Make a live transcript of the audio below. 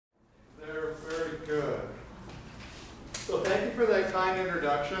kind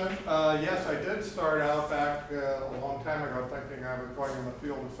introduction. Yes, I did start out back a long time ago thinking I was going in the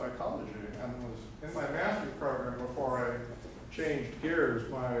field of psychology, and was in my master's program before I changed gears.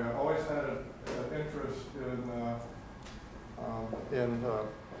 I always had an interest in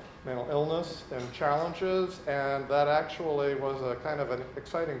mental illness and challenges, and that actually was a kind of an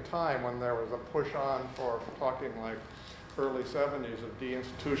exciting time when there was a push on for talking like early 70s of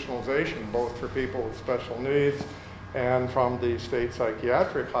deinstitutionalization, both for people with special needs and from the state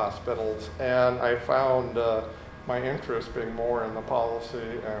psychiatric hospitals. And I found my interest being more in the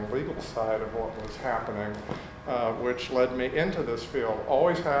policy and legal side of what was happening, which led me into this field.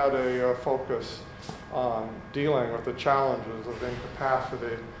 Always had a focus on dealing with the challenges of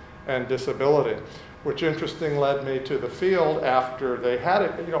incapacity and disability, which interesting led me to the field after they had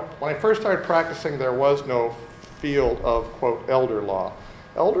it. You know, when I first started practicing, there was no field of, quote, elder law.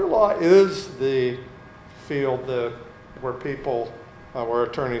 Elder law is the field where people, where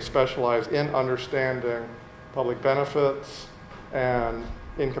attorneys specialize in understanding public benefits and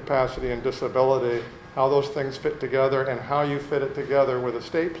incapacity and disability, how those things fit together and how you fit it together with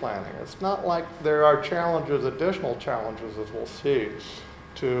estate planning. It's not like there are challenges, additional challenges, as we'll see,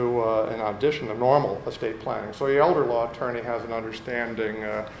 to in addition to normal estate planning. So the elder law attorney has an understanding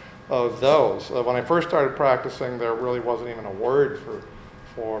of those. When I first started practicing, there really wasn't even a word for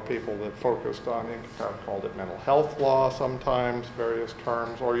people that focused on incapacity. Called it mental health law sometimes, various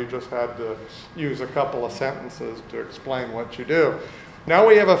terms, or you just had to use a couple of sentences to explain what you do. Now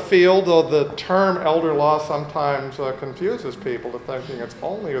we have a field, though the term elder law sometimes confuses people to thinking it's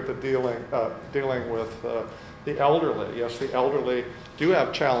only with the dealing with the elderly. Yes, the elderly do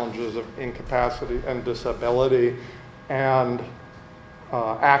have challenges of incapacity and disability and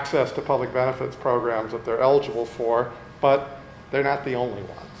access to public benefits programs that they're eligible for, but they're not the only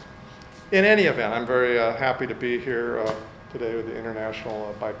ones. In any event, I'm very happy to be here today with the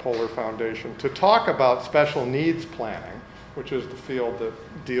International Bipolar Foundation to talk about special needs planning, which is the field that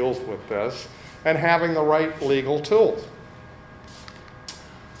deals with this, and having the right legal tools.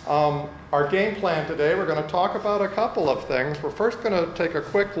 Our game plan today, we're going to talk about a couple of things. We're first going to take a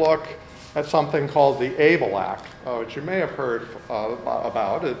quick look at something called the ABLE Act, which you may have heard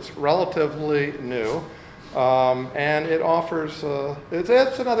about. It's relatively new, and it offers,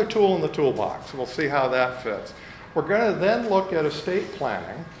 it's another tool in the toolbox. We'll see how that fits. We're going to then look at estate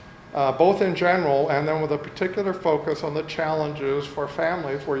planning, both in general and then with a particular focus on the challenges for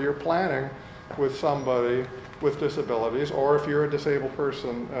families where you're planning with somebody with disabilities, or if you're a disabled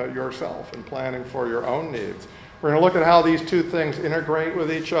person yourself and planning for your own needs. We're going to look at how these two things integrate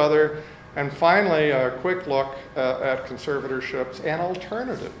with each other, and finally a quick look at conservatorships and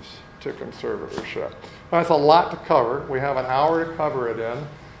alternatives to conservatorship. That's a lot to cover. We have an hour to cover it in.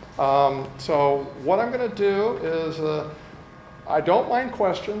 So what I'm going to do is I don't mind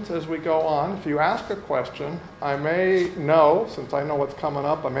questions as we go on. If you ask a question, I may know, since I know what's coming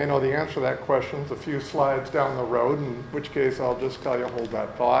up, I may know the answer to that question a few slides down the road, in which case I'll just tell you hold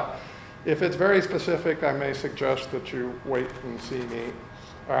that thought. If it's very specific, I may suggest that you wait and see me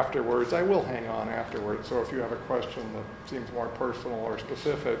afterwards. I will hang on afterwards, so if you have a question that seems more personal or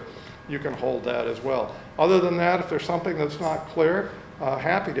specific, you can hold that as well. Other than that, if there's something that's not clear,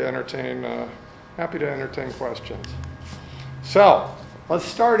 happy to entertain questions. So, let's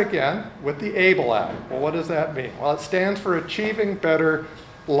start again with the ABLE Act. Well, what does that mean? Well, it stands for Achieving Better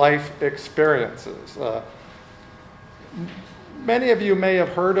Life Experiences. Many of you may have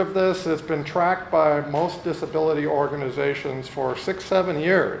heard of this. It's been tracked by most disability organizations for 6-7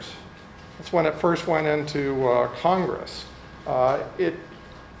 years. That's when it first went into Congress. It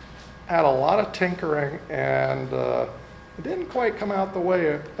had a lot of tinkering, and it didn't quite come out the way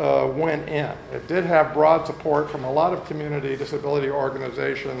it went in. It did have broad support from a lot of community disability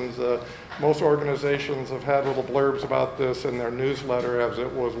organizations. Most organizations have had little blurbs about this in their newsletter as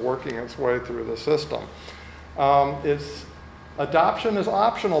it was working its way through the system. Its adoption is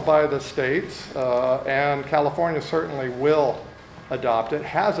optional by the states, and California certainly will adopt it,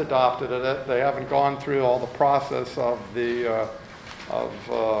 has adopted it. They haven't gone through all the process of the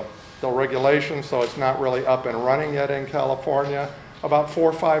regulations, so it's not really up and running yet in California. About 4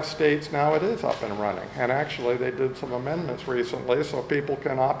 or 5 states now it is up and running, and actually they did some amendments recently so people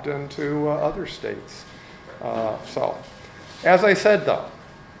can opt into other states. So, as I said though,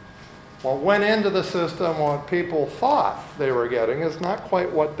 what went into the system, what people thought they were getting, is not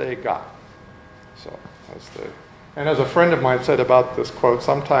quite what they got. So, and as a friend of mine said about this quote,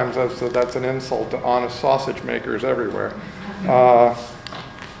 sometimes that's an insult to honest sausage makers everywhere.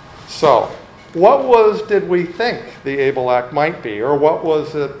 So, did we think the ABLE Act might be, or what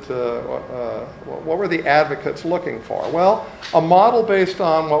was it, what were the advocates looking for? Well, a model based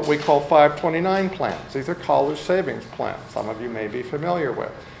on what we call 529 plans. These are college savings plans, some of you may be familiar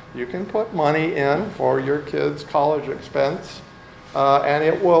with. You can put money in for your kids' college expense, and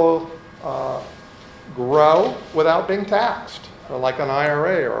it will grow without being taxed, like an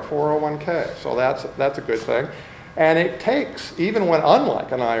IRA or a 401k. So that's a good thing. And it takes, even when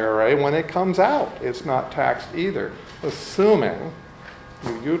unlike an IRA, when it comes out, it's not taxed either, assuming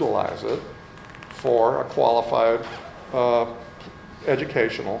you utilize it for a qualified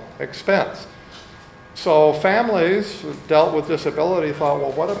educational expense. So families who dealt with disability thought,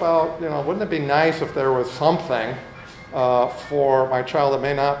 well, what about, wouldn't it be nice if there was something for my child that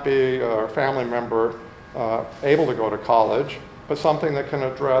may not be a family member able to go to college, but something that can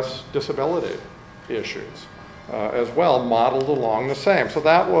address disability issues as well, modeled along the same. So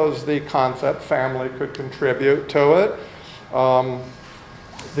that was the concept. Family could contribute to it.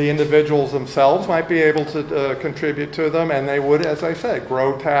 The individuals themselves might be able to contribute to them, and they would, as I said,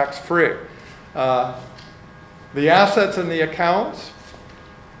 grow tax-free. The assets in the accounts,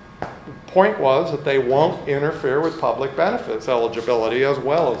 the point was that they won't interfere with public benefits eligibility, as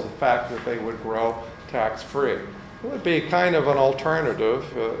well as the fact that they would grow tax-free. It would be kind of an alternative,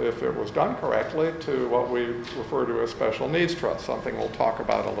 if it was done correctly, to what we refer to as special needs trust, something we'll talk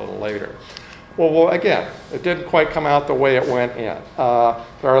about a little later. Well, again, it didn't quite come out the way it went in.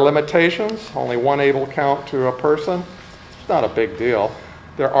 There are limitations, only one able account to a person. It's not a big deal.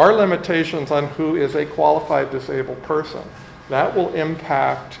 There are limitations on who is a qualified disabled person. That will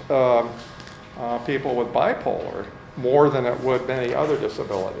impact people with bipolar more than it would many other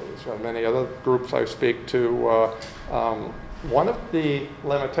disabilities or many other groups I speak to. One of the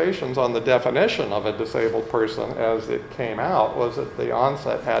limitations on the definition of a disabled person as it came out was that the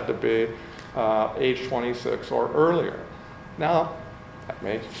onset had to be age 26 or earlier. Now, that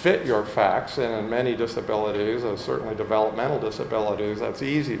may fit your facts, and in many disabilities, certainly developmental disabilities, that's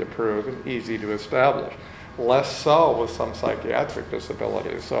easy to prove and easy to establish. Less so with some psychiatric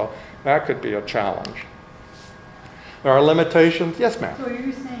disabilities, so that could be a challenge. There are limitations. Yes, ma'am. So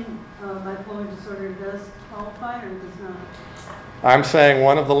you're saying bipolar disorder does qualify or does not? I'm saying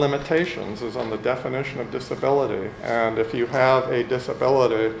one of the limitations is on the definition of disability, and if you have a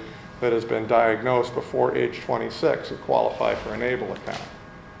disability that has been diagnosed before age 26, you qualify for an ABLE account.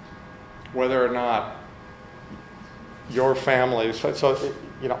 Whether or not your family, so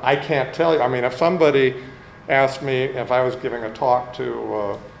I can't tell you. I mean, if somebody asked me if I was giving a talk to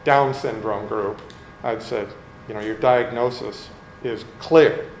a Down syndrome group, I'd say, your diagnosis is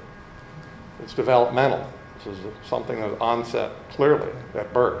clear. It's developmental. This is something that onset clearly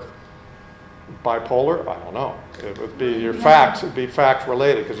at birth. Bipolar, I don't know. It would be your facts, it'd be fact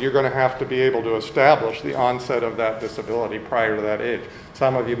related, because you're going to have to be able to establish the onset of that disability prior to that age.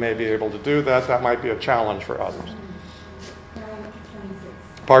 Some of you may be able to do that. That might be a challenge for others.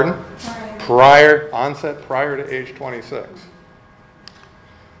 Pardon? Onset prior to age 26.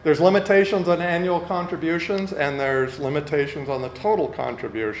 There's limitations on annual contributions, and there's limitations on the total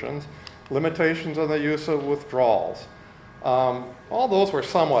contributions, limitations on the use of withdrawals. All those were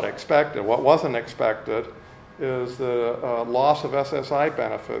somewhat expected. What wasn't expected is the loss of SSI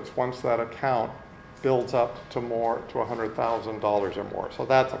benefits once that account builds up to $100,000 or more. So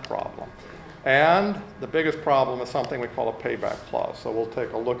that's a problem. And the biggest problem is something we call a payback clause. So we'll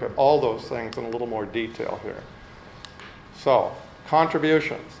take a look at all those things in a little more detail here. So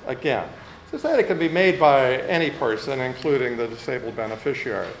contributions, again, as I said, it can be made by any person, including the disabled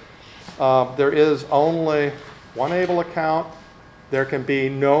beneficiary. There is only one ABLE account. There can be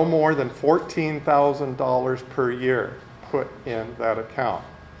no more than $14,000 per year put in that account.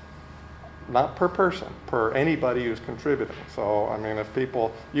 Not per person, per anybody who's contributing. So, I mean, if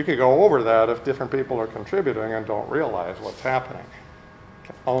people, you could go over that if different people are contributing and don't realize what's happening. It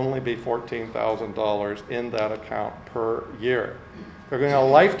can only be $14,000 in that account per year. They're going to a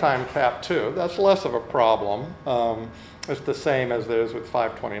lifetime cap too. That's less of a problem. It's the same as it is with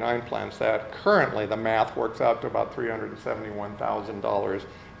 529 plans. That currently the math works out to about $371,000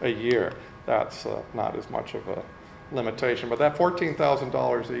 a year. That's not as much of a limitation, but that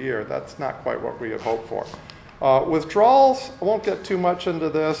 $14,000 a year, that's not quite what we had hoped for. Withdrawals, I won't get too much into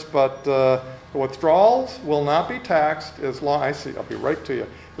this, but withdrawals will not be taxed as long, I'll be right to you,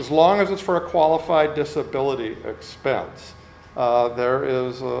 as long as it's for a qualified disability expense. There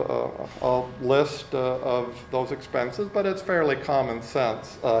is a list of those expenses, but it's fairly common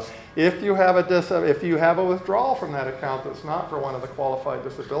sense. If you have a withdrawal from that account that's not for one of the qualified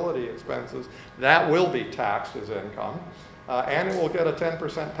disability expenses, that will be taxed as income, and it will get a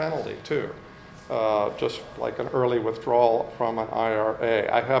 10% penalty too. just like an early withdrawal from an IRA.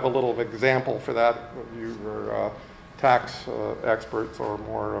 I have a little example for that. You were tax experts or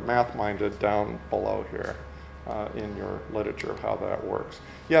more math-minded down below here in your literature of how that works.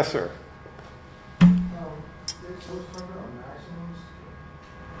 Yes, sir? Let's talk about maximums.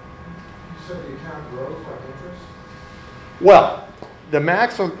 You said the account grows by interest? Well, the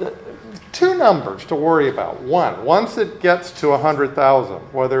maximum, two numbers to worry about. One, once it gets to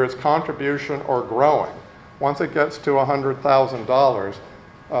 100,000, whether it's contribution or growing, once it gets to $100,000,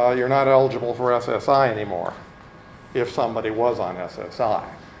 you're not eligible for SSI anymore if somebody was on SSI.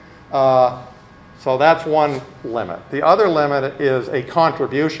 So that's one limit. The other limit is a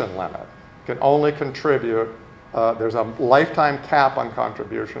contribution limit. You can only contribute, there's a lifetime cap on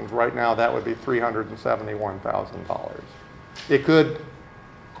contributions. Right now that would be $371,000. It could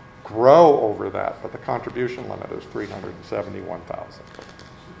grow over that, but the contribution limit is $371,000. So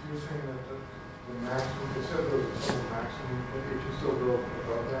you're saying that the maximum, you said there was a total maximum, but it can still go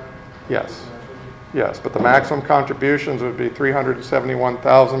above that? Yes. Yes, but the maximum contributions would be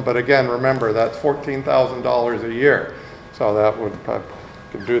 $371,000. But again, remember, that's $14,000 a year. So that would, you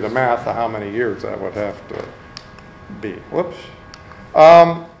can do the math of how many years that would have to be. Whoops.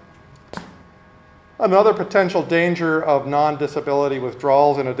 Another potential danger of non-disability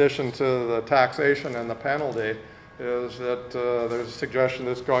withdrawals, in addition to the taxation and the penalty, is that there's a suggestion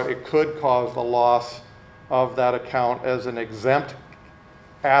that it could cause the loss of that account as an exempt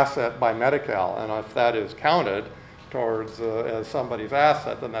asset by Medi-Cal. And if that is counted towards as somebody's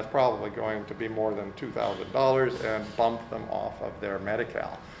asset, then that's probably going to be more than $2,000 and bump them off of their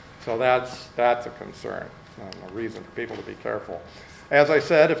Medi-Cal. So that's a concern and a reason for people to be careful. As I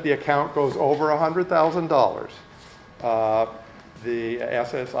said, if the account goes over $100,000, the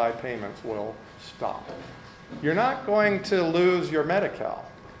SSI payments will stop. You're not going to lose your Medi-Cal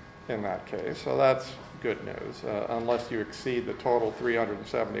in that case, so that's good news, unless you exceed the total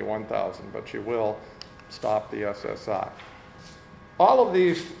 $371,000, but you will stop the SSI. All of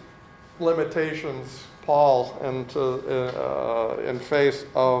these limitations, Paul, in face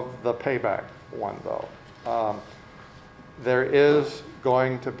of the payback one, though. There is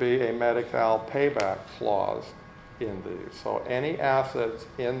going to be a Medi-Cal payback clause in these. So any assets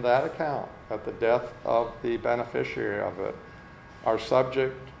in that account at the death of the beneficiary of it are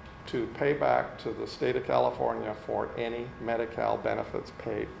subject to pay back to the state of California for any Medi-Cal benefits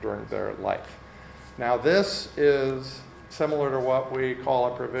paid during their life. Now this is similar to what we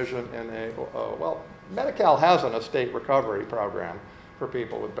call a provision in well, Medi-Cal has an estate recovery program for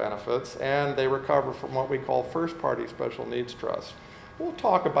people with benefits, and they recover from what we call first-party special needs trusts. We'll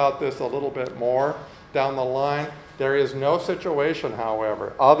talk about this a little bit more down the line. There is no situation,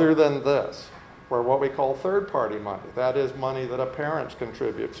 however, other than this, where what we call third-party money, that is money that a parent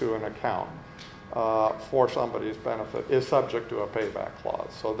contributes to an account for somebody's benefit, is subject to a payback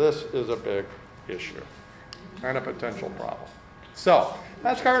clause. So this is a big issue and a potential problem. So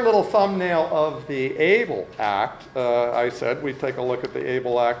that's our little thumbnail of the ABLE Act. I said we'd take a look at the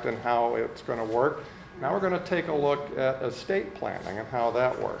ABLE Act and how it's going to work. Now we're going to take a look at estate planning and how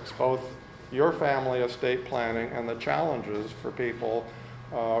that works, both your family estate planning and the challenges for people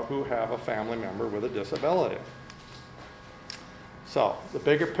who have a family member with a disability. So the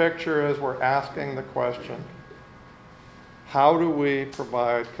bigger picture is we're asking the question, how do we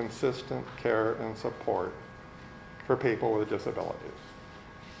provide consistent care and support for people with disabilities?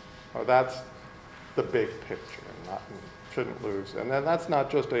 Well, that's the big picture, and shouldn't lose. And then that's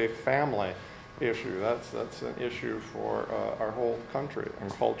not just a family issue. That's an issue for our whole country and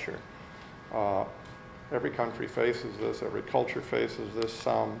culture. Every country faces this. Every culture faces this,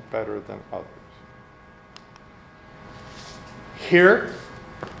 some better than others. Here,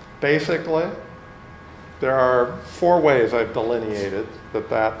 basically, there are 4 ways I've delineated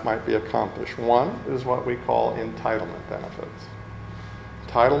that might be accomplished. One is what we call entitlement benefits.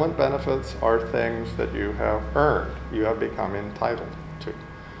 Entitlement benefits are things that you have earned, you have become entitled to.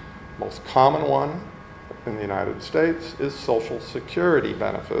 Most common one in the United States is Social Security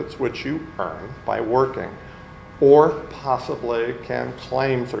benefits, which you earn by working, or possibly can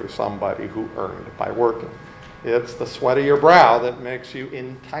claim through somebody who earned by working. It's the sweat of your brow that makes you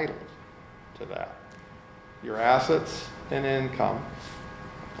entitled to that. Your assets and income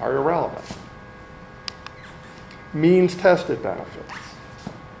are irrelevant. Means-tested benefits.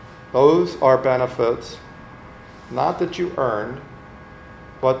 Those are benefits not that you earned,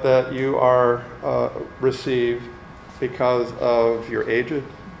 but that you are received because of you're aged,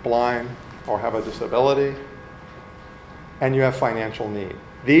 blind, or have a disability, and you have financial need.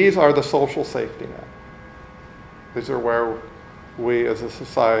 These are the social safety net. These are where we as a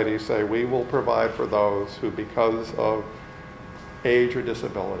society say we will provide for those who, because of age or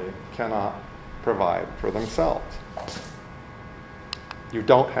disability, cannot provide for themselves. You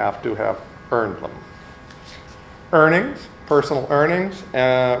don't have to have earned them. Earnings, personal earnings,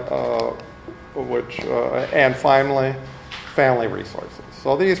 and finally, family resources.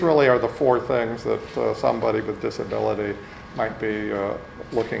 So these really are the four things that somebody with disability might be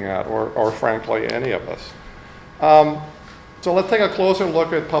looking at, or frankly, any of us. So let's take a closer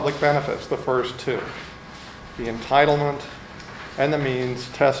look at public benefits, the first two. The entitlement and the means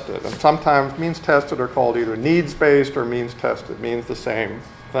tested. And sometimes means tested are called either needs-based or means tested, means the same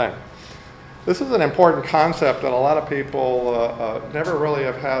thing. This is an important concept that a lot of people never really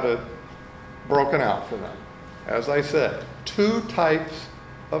have had it broken out for them. As I said, two types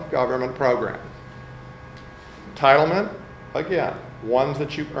of government programs. Entitlement, again, ones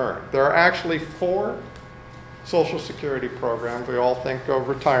that you earn. There are actually four Social Security programs. We all think of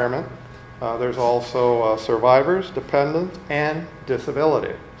retirement. There's also survivors, dependents, and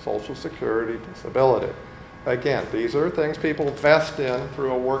disability. Social Security, disability. Again, these are things people vest in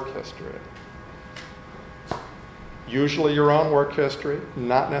through a work history. Usually your own work history,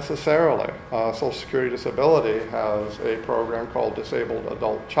 not necessarily. Social Security Disability has a program called Disabled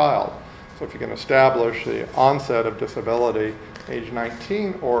Adult Child. So if you can establish the onset of disability age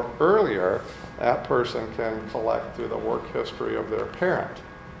 19 or earlier, that person can collect through the work history of their parent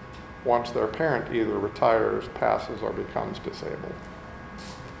once their parent either retires, passes, or becomes disabled.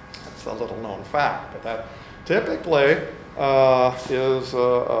 That's a little known fact, but that typically is,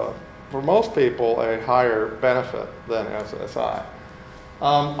 for most people, a higher benefit than SSI.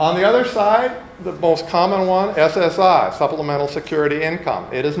 On the other side, the most common one, SSI, Supplemental Security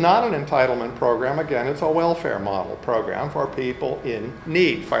Income. It is not an entitlement program. Again, it's a welfare model program for people in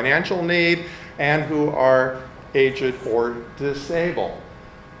need, financial need, and who are aged or disabled.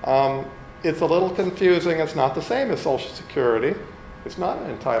 It's a little confusing. It's not the same as Social Security. It's not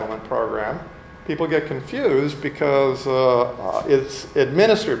an entitlement program. People get confused because it's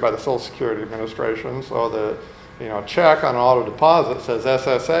administered by the Social Security Administration, so the check on auto deposit says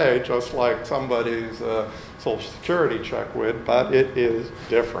SSA, just like somebody's Social Security check would, but it is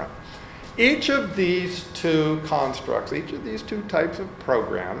different. Each of these two constructs, each of these two types of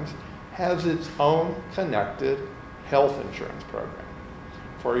programs has its own connected health insurance program.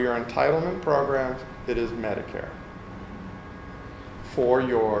 For your entitlement programs, it is Medicare. For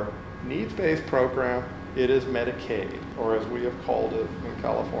your needs-based program, it is Medicaid, or as we have called it in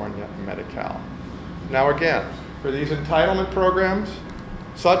California, Medi-Cal. Now again, for these entitlement programs,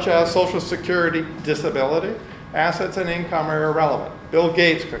 such as Social Security Disability, assets and income are irrelevant. Bill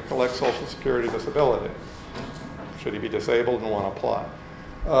Gates could collect Social Security Disability, should he be disabled and want to apply,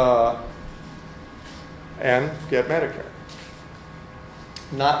 and get Medicare.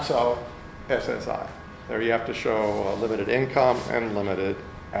 Not so SSI. There you have to show limited income and limited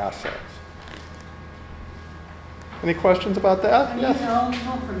assets. Any questions about that? Are you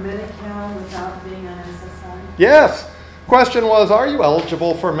eligible for Medi-Cal without being on SSI? Yes. Question was, are you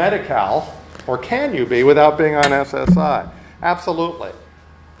eligible for Medi-Cal, or can you be without being on SSI? Absolutely.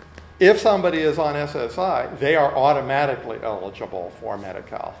 If somebody is on SSI, they are automatically eligible for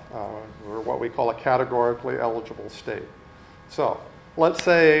Medi-Cal. We're what we call a categorically eligible state. So let's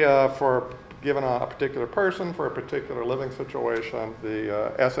say given a particular person for a particular living situation,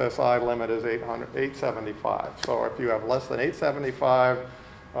 the SSI limit is $875. So if you have less than $875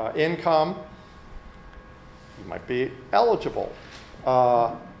 income, you might be eligible.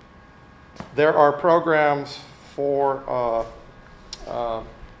 There are programs for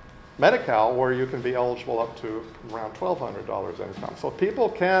Medi-Cal where you can be eligible up to around $1,200 income. So people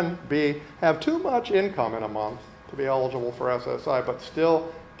can have too much income in a month to be eligible for SSI, but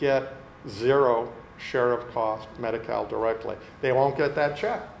still get zero share of cost Medi-Cal directly. They won't get that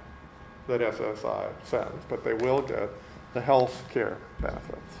check that SSI sends, but they will get the health care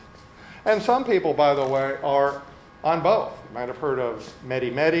benefits. And some people, by the way, are on both. You might have heard of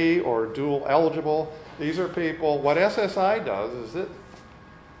Medi-Medi or dual eligible. These are people, what SSI does is it,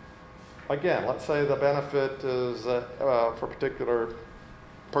 again, let's say the benefit is for a particular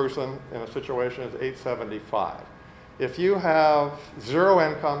person in a situation is $875. If you have zero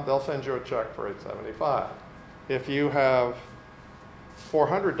income, they'll send you a check for $875. If you have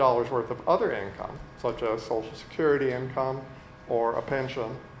 $400 worth of other income, such as Social Security income or a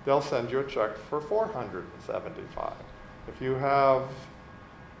pension, they'll send you a check for $475. If you have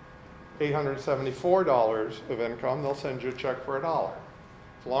 $874 of income, they'll send you a check for $1.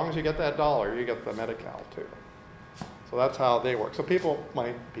 As long as you get that dollar, you get the Medi-Cal too. So that's how they work. So people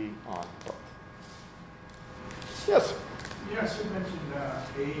might be on both. Yes? Yes, you mentioned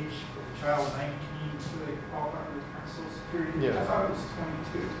age for the child 19, so they qualify for Social Security. Yeah. I thought it was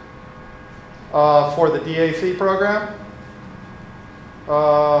 22. For the DAC program,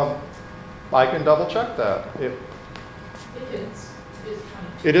 I can double check that.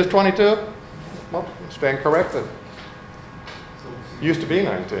 It is 22? Well, stand corrected. Used to be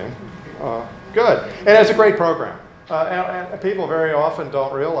 19. Good. And it's a great program. And people very often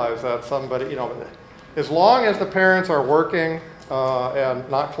don't realize that somebody, you know, as long as the parents are working and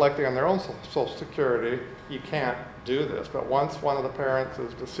not collecting on their own Social Security, you can't do this. But once one of the parents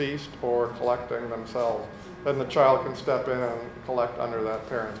is deceased or collecting themselves, then the child can step in and collect under that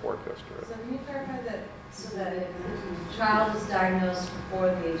parent's work history. So can you clarify that, so that if the child is diagnosed before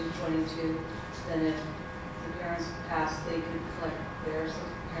the age of 22, then if the parents pass, they could collect their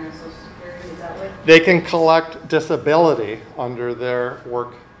parents' Social Security? Is that what? They can collect disability under their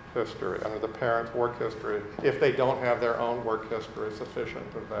work history, under the parent's work history, if they don't have their own work history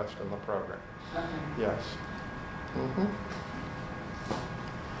sufficient to vest in the program. Okay. Yes. Mm-hmm.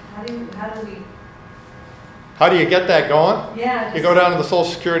 How do you get that going? Yeah. You go down to the Social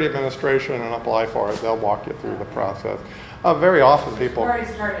Security Administration and apply for it. They'll walk you through the process. Very often people... We've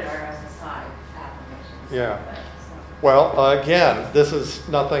already started our SSI applications. Yeah. Well, again, this is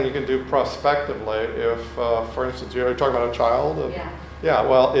nothing you can do prospectively. If, for instance, you're talking about a child? Yeah. Yeah,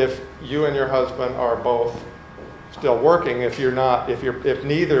 well, if you and your husband are both still working, if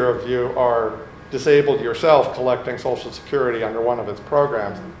neither of you are disabled yourself collecting Social Security under one of its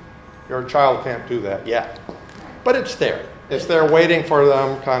programs, your child can't do that yet. But it's there. It's there waiting for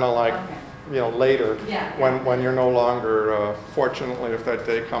them, kind of like, you know, later, when you're no longer, fortunately, if that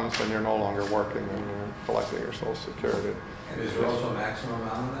day comes when you're no longer working and you're collecting your Social Security. And is there also a maximum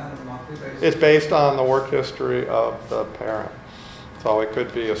amount of that on a monthly basis? It's based on the work history of the parent. So it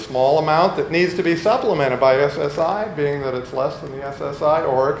could be a small amount that needs to be supplemented by SSI, being that it's less than the SSI,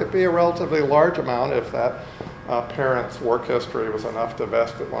 or it could be a relatively large amount if that parent's work history was enough to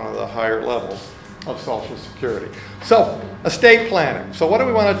vest at one of the higher levels of Social Security. So, estate planning. So what do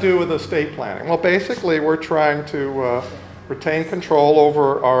we want to do with estate planning? Well, basically, we're trying to retain control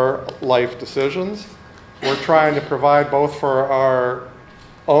over our life decisions. We're trying to provide both for our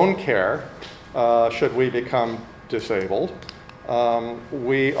own care, should we become disabled.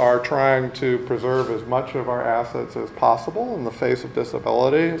 We are trying to preserve as much of our assets as possible in the face of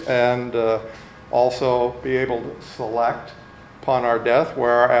disability, and also be able to select upon our death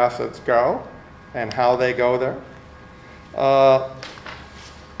where our assets go and how they go there.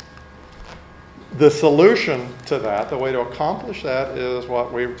 The solution to that, the way to accomplish that, is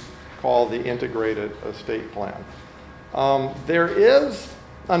what we call the integrated estate plan. There is,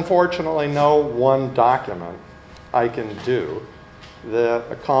 unfortunately, no one document I can do that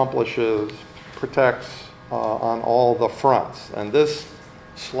accomplishes, protects on all the fronts. And this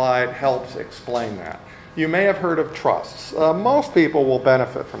slide helps explain that. You may have heard of trusts. Most people will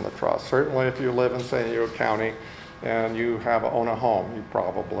benefit from the trust. Certainly if you live in San Diego County and you own a home, you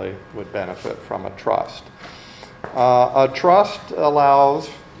probably would benefit from a trust. A trust allows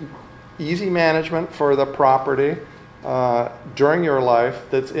easy management for the property during your life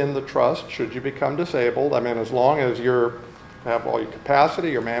that's in the trust, should you become disabled. I mean, as long as you have all your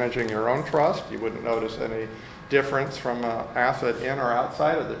capacity, you're managing your own trust, you wouldn't notice any difference from an asset in or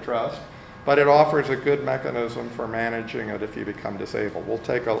outside of the trust, but it offers a good mechanism for managing it if you become disabled. We'll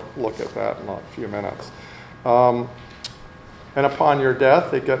take a look at that in a few minutes. And upon your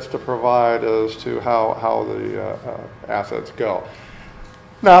death, it gets to provide as to how the assets go.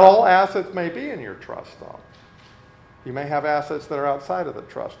 Not all assets may be in your trust, though. You may have assets that are outside of the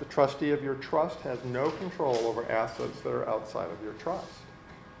trust. The trustee of your trust has no control over assets that are outside of your trust.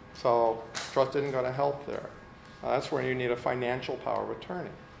 So trust isn't going to help there. That's where you need a financial power of attorney.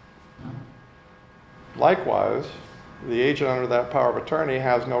 Likewise, the agent under that power of attorney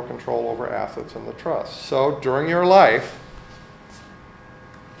has no control over assets in the trust. So during your life,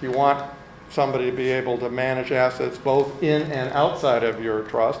 if you want somebody to be able to manage assets both in and outside of your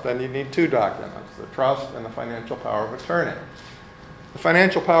trust, then you need two documents, the trust and the financial power of attorney. The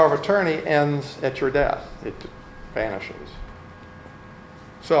financial power of attorney ends at your death. It vanishes.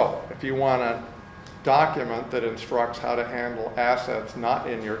 So if you want a document that instructs how to handle assets not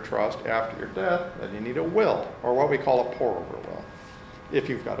in your trust after your death, then you need a will, or what we call a pour-over will. If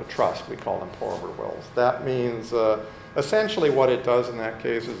you've got a trust, we call them pour-over wills. That means essentially what it does in that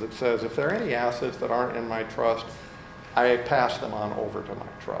case is it says, if there are any assets that aren't in my trust, I pass them on over to my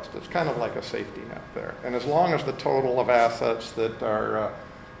trust. It's kind of like a safety net there. And as long as the total of assets that are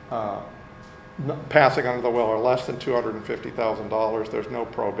passing under the will are less than $250,000, there's no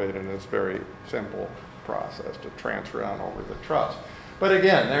probate, and it's very simple. process to transfer on over the trust. But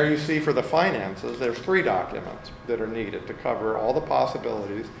again, there you see for the finances, there's 3 documents that are needed to cover all the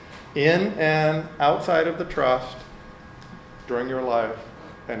possibilities in and outside of the trust during your life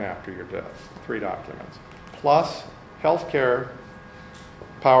and after your death. 3 documents. Plus healthcare,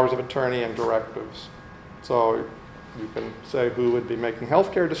 powers of attorney, and directives. So you can say who would be making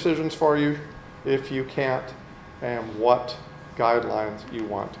healthcare decisions for you if you can't, and what guidelines you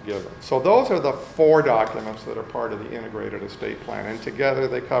want to give it. So those are the 4 documents that are part of the integrated estate plan, and together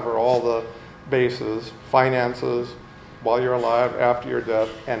they cover all the bases: finances, while you're alive, after your death,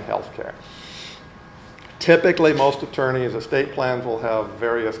 and healthcare. Typically, most attorneys' estate plans will have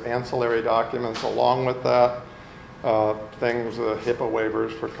various ancillary documents along with that. Things, HIPAA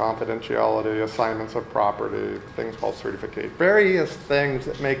waivers for confidentiality, assignments of property, things called certificate, various things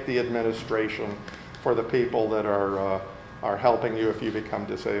that make the administration for the people that are helping you if you become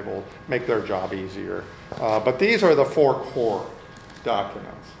disabled, make their job easier. But these are the 4 core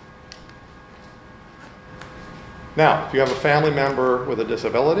documents. Now, if you have a family member with a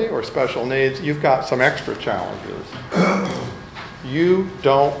disability or special needs, you've got some extra challenges. You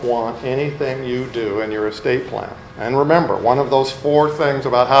don't want anything you do in your estate plan. And remember, one of those 4 things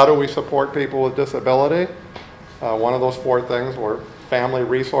about how do we support people with disability, one of those 4 things were family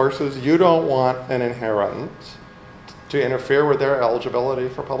resources. You don't want an inheritance to interfere with their eligibility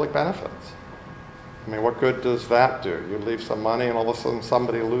for public benefits. I mean, what good does that do? You leave some money and all of a sudden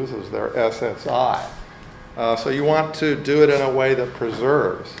somebody loses their SSI. So you want to do it in a way that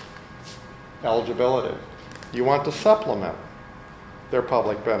preserves eligibility. You want to supplement their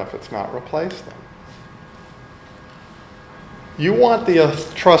public benefits, not replace them. You want the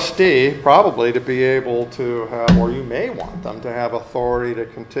trustee probably to be able to have, or you may want them to have authority to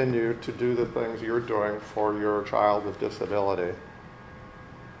continue to do the things you're doing for your child with disability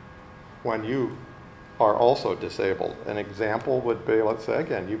when you are also disabled. An example would be, let's say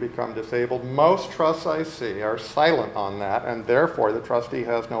again, you become disabled. Most trusts I see are silent on that, and therefore the trustee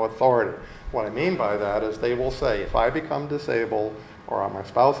has no authority. What I mean by that is they will say, if I become disabled, or my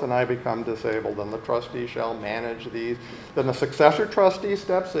spouse and I become disabled, then the trustee shall manage these. Then the successor trustee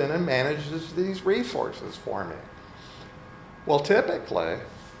steps in and manages these resources for me. Well, typically,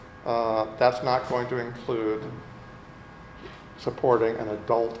 that's not going to include supporting an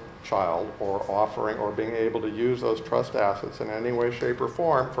adult child or offering or being able to use those trust assets in any way, shape, or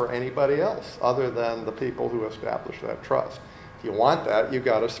form for anybody else other than the people who establish that trust. If you want that, you've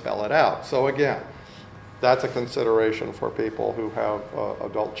got to spell it out. So again, that's a consideration for people who have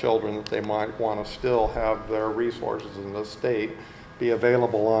adult children, that they might want to still have their resources in the state be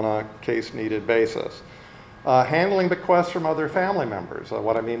available on a case-needed basis. Handling bequests from other family members.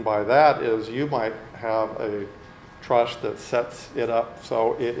 What I mean by that is you might have a trust that sets it up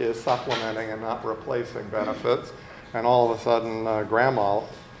so it is supplementing and not replacing benefits, and all of a sudden grandma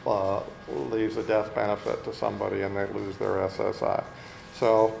leaves a death benefit to somebody and they lose their SSI.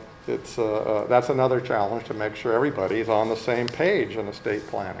 So it's, that's another challenge, to make sure everybody's on the same page in estate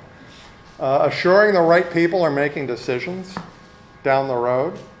planning. Assuring the right people are making decisions down the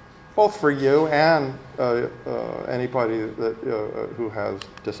road, both for you and anybody that, who has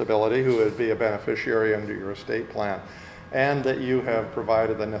disability, who would be a beneficiary under your estate plan, and that you have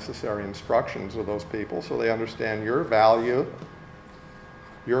provided the necessary instructions to those people so they understand your value,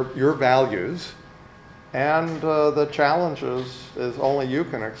 your values, and the challenges, as only you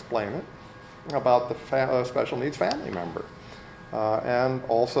can explain it, about the special needs family member. And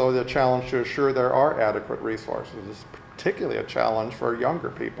also the challenge to assure there are adequate resources. It's particularly a challenge for younger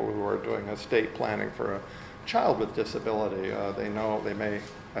people who are doing estate planning for a child with disability. They know, they may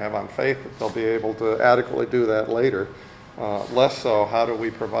have on faith that they'll be able to adequately do that later. Less so, how do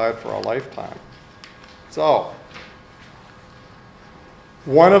we provide for a lifetime? So,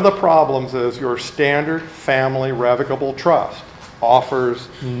 one of the problems is your standard family revocable trust offers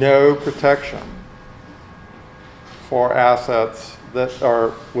no protection for assets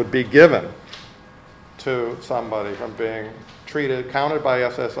that would be given to somebody from being counted by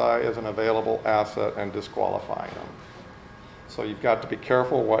SSI as an available asset and disqualifying them. So you've got to be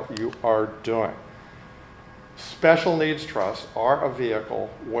careful what you are doing. Special needs trusts are a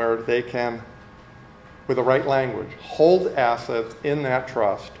vehicle where they can, with the right language, hold assets in that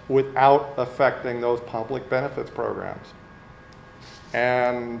trust without affecting those public benefits programs,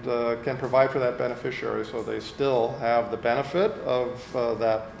 and can provide for that beneficiary so they still have the benefit of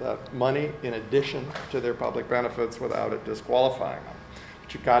that money in addition to their public benefits without it disqualifying them.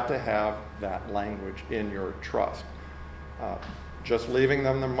 But you've got to have that language in your trust. Just leaving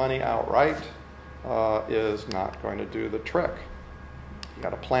them the money outright is not going to do the trick. You've got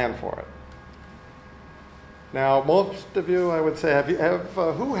to plan for it. Now, most of you, I would say,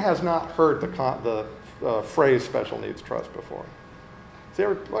 who has not heard the phrase special needs trust before? There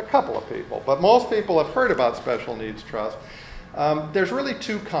are a couple of people, but most people have heard about special needs trust. There's really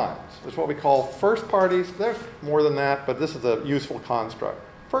two kinds. There's what we call first parties. There's more than that, but this is a useful construct.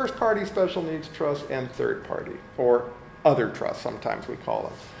 First party special needs trust and third party, or other trust, sometimes we call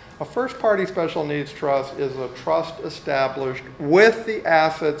them. A first party special needs trust is a trust established with the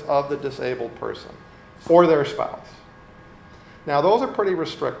assets of the disabled person or their spouse. Now, those are pretty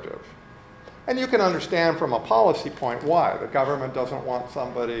restrictive. And you can understand from a policy point why. The government doesn't want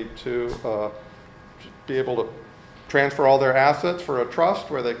somebody to be able to transfer all their assets for a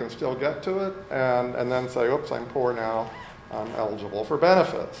trust where they can still get to it and then say, oops, I'm poor now, I'm eligible for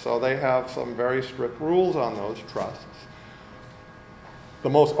benefits. So they have some very strict rules on those trusts. The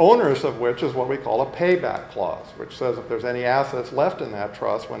most onerous of which is what we call a payback clause, which says if there's any assets left in that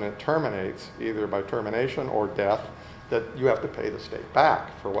trust when it terminates, either by termination or death, that you have to pay the state back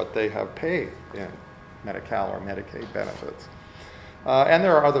for what they have paid in Medi-Cal or Medicaid benefits. And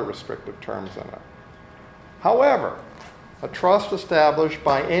there are other restrictive terms in it. However, a trust established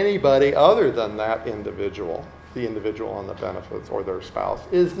by anybody other than that individual, the individual on the benefits or their spouse,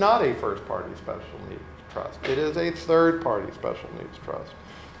 is not a first-party special needs trust. It is a third-party special needs trust.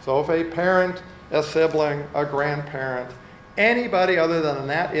 So if a parent, a sibling, a grandparent, anybody other than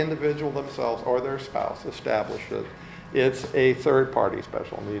that individual themselves or their spouse establishes, it's a third-party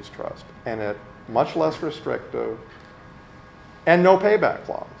special needs trust, and it's much less restrictive and no payback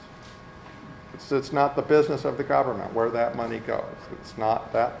clause. It's not the business of the government where that money goes. It's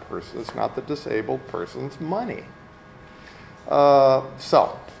not that person. It's not the disabled person's money.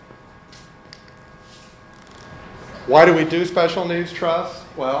 So, why do we do special needs trusts?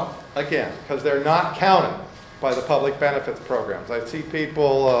 Well, again, because they're not counted by the public benefits programs. I see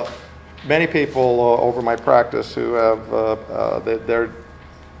people, many people over my practice who have,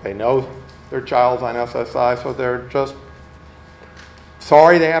 they know their child's on SSI, so they're just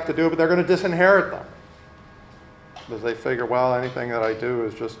sorry they have to do it, but they're going to disinherit them. Because they figure, well, anything that I do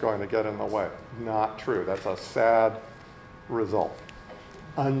is just going to get in the way. Not true. That's a sad result.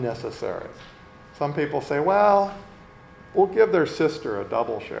 Unnecessary. Some people say, well, we'll give their sister a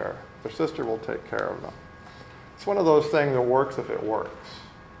double share. Their sister will take care of them. It's one of those things that works if it works.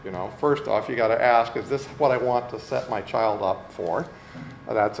 You know, first off, you got to ask, is this what I want to set my child up for?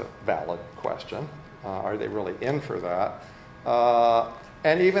 That's a valid question. Are they really in for that?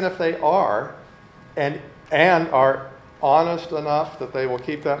 And even if they are, and are honest enough that they will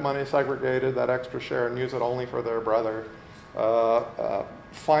keep that money segregated, that extra share, and use it only for their brother,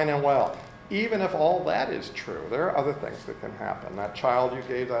 fine and well. Even if all that is true, there are other things that can happen. That child you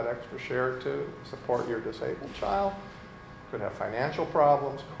gave that extra share to support your disabled child could have financial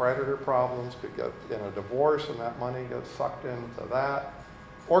problems, creditor problems, could get in a divorce and that money gets sucked into that,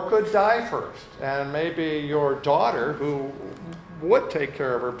 or could die first. And maybe your daughter, who would take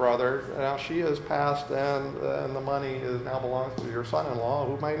care of her brother, now she has passed and the money now belongs to your son-in-law,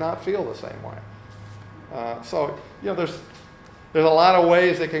 who might not feel the same way. So, you know, there's a lot of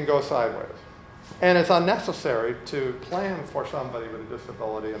ways it can go sideways. And it's unnecessary to plan for somebody with a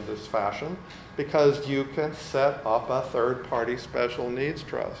disability in this fashion because you can set up a third-party special needs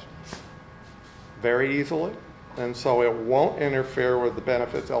trust very easily. And so it won't interfere with the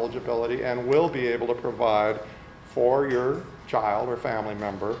benefits eligibility and will be able to provide for your child or family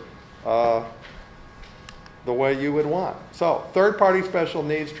member the way you would want. So third-party special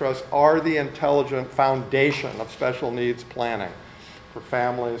needs trusts are the intelligent foundation of special needs planning for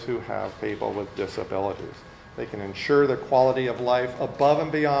families who have people with disabilities. They can ensure the quality of life above and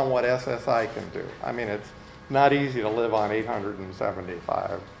beyond what SSI can do. I mean, it's not easy to live on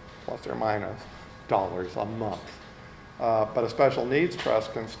 $875 plus or minus dollars a month. But a special needs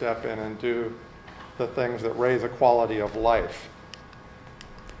trust can step in and do the things that raise a quality of life.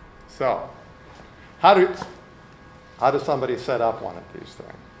 So, how does somebody set up one of these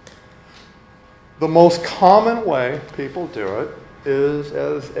things? The most common way people do it is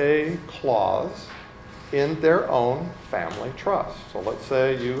as a clause in their own family trust. So let's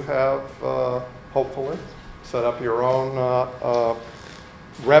say you have, hopefully, set up your own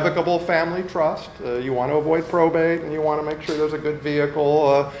revocable family trust. You want to avoid probate and you want to make sure there's a good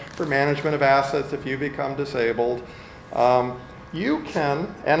vehicle for management of assets if you become disabled. You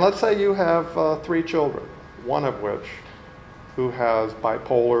can, and let's say you have 3 children, one of which who has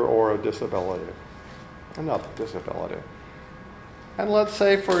bipolar or a disability, another disability. And let's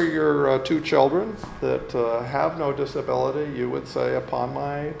say for your 2 children that have no disability, you would say upon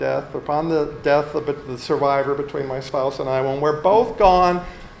my death, upon the death of the survivor between my spouse and I, when we're both gone,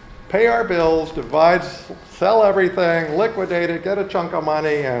 pay our bills, divide, sell everything, liquidate it, get a chunk of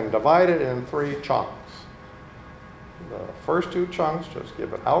money, and divide it in 3 chunks. The first 2 chunks, just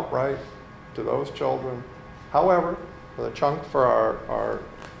give it outright to those children. However, for the chunk for our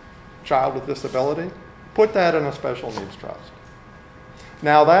child with disability, put that in a special needs trust.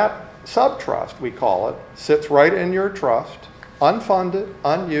 Now that sub-trust, we call it, sits right in your trust, unfunded,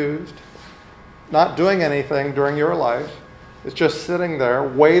 unused, not doing anything during your life. It's just sitting there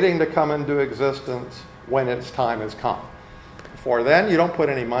waiting to come into existence when its time has come. Before then, you don't put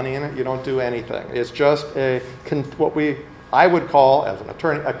any money in it, you don't do anything. It's just what I would call, as an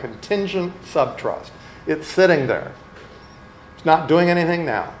attorney, a contingent sub-trust. It's sitting there. It's not doing anything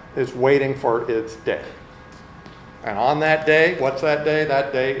now. It's waiting for its day. And on that day, what's that day?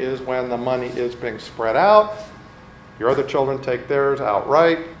 That day is when the money is being spread out. Your other children take theirs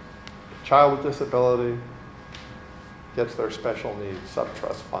outright. Child with disability gets their special needs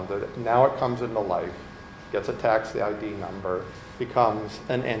sub-trust funded. Now it comes into life, gets a tax ID number, becomes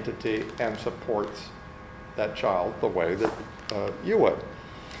an entity, and supports that child the way that you would.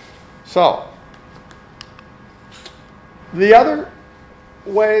 So, the other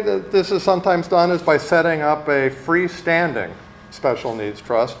way that this is sometimes done is by setting up a freestanding special needs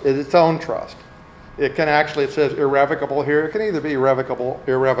trust. It's its own trust. It can actually, it says irrevocable here. It can either be irrevocable,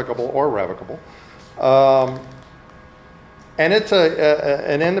 or revocable. And it's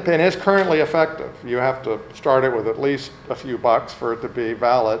an independent, it's currently effective. You have to start it with at least a few bucks for it to be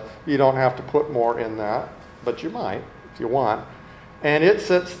valid. You don't have to put more in that, but you might if you want. And it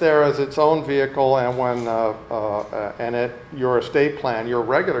sits there as its own vehicle, and when your estate plan, your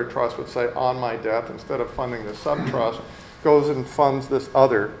regular trust would say, on my death, instead of funding the sub-trust, goes and funds this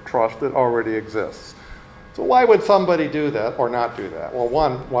other trust that already exists. So why would somebody do that or not do that? Well,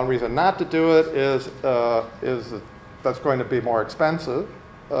 one reason not to do it is that's going to be more expensive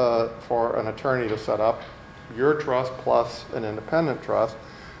for an attorney to set up your trust plus an independent trust.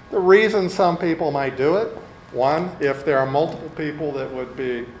 The reason some people might do it, one, if there are multiple people that would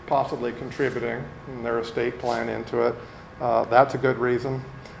be possibly contributing in their estate plan into it, that's a good reason.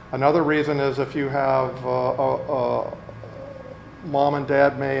 Another reason is if you have mom and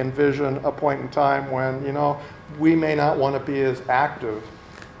dad may envision a point in time when, we may not want to be as active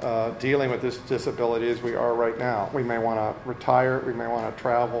dealing with this disability as we are right now. We may want to retire, we may want to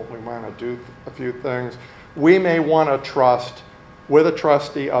travel, we might want to do a few things. We may want to trust with a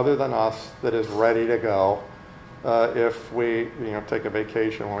trustee other than us that is ready to go if we take a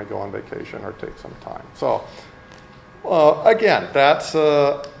vacation when we go on vacation or take some time. So again, that's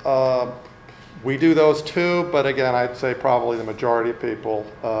we do those too, but again, I'd say probably the majority of people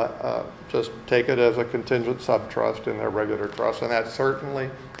just take it as a contingent sub-trust in their regular trust, and that certainly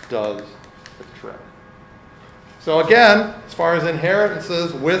does the trick. So again, as far as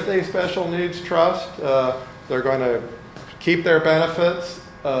inheritances, with a special needs trust, they're going to keep their benefits.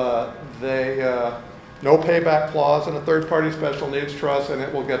 No payback clause in a third-party special needs trust, and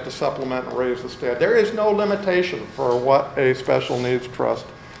it will get to supplement and raise the estate. There is no limitation for what a special needs trust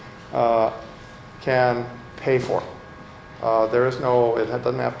can pay for. There is no, it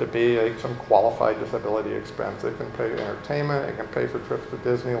doesn't have to be some qualified disability expense. It can pay entertainment, it can pay for trips to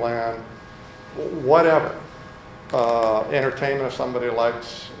Disneyland, whatever. Entertainment if somebody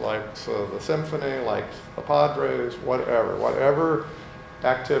likes the symphony, likes the Padres, whatever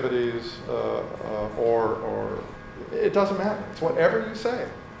activities or it doesn't matter. It's whatever you say.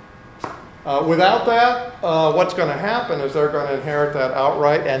 Without that, what's going to happen is they're going to inherit that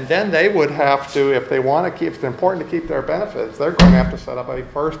outright, and then they would have to, if they want to keep, if it's important to keep their benefits, they're going to have to set up a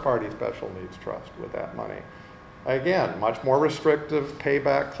first-party special needs trust with that money. Again, much more restrictive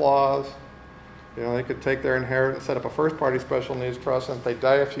payback clause. They could take their inheritance, set up a first-party special needs trust, and if they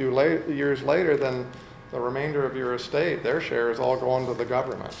die a few years later, then the remainder of your estate, their share is all going to the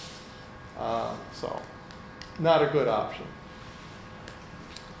government. So, not a good option.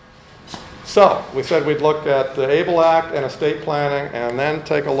 So, we said we'd look at the ABLE Act and estate planning and then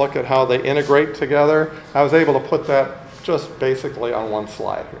take a look at how they integrate together. I was able to put that just basically on one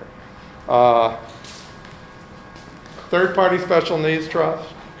slide here. Third-party special needs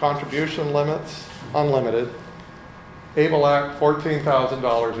trust, contribution limits, unlimited. ABLE Act,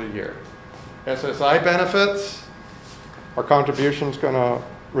 $14,000 a year. SSI benefits, are contributions going to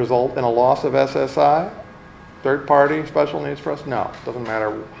result in a loss of SSI? Third-party special needs trust? No. Doesn't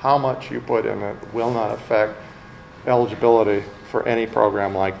matter how much you put in it, will not affect eligibility for any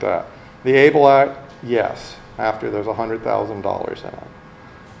program like that. The ABLE Act, yes, after there's $100,000 in it.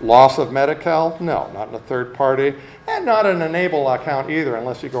 Loss of Medi-Cal? No, not in a third party, and not in an ABLE account either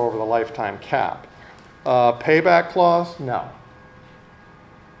unless you go over the lifetime cap. Payback clause? No.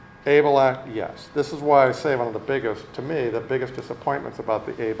 ABLE Act, yes. This is why I say one of the biggest, to me, the biggest disappointments about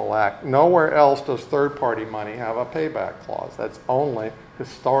the ABLE Act. Nowhere else does third-party money have a payback clause. That's only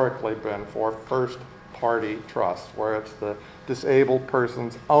historically been for first-party trusts, where it's the disabled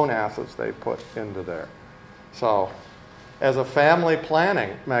person's own assets they put into there. So, as a family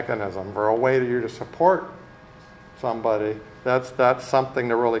planning mechanism, for a way to you to support somebody, that's something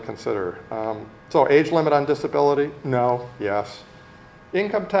to really consider. So, age limit on disability? No, yes.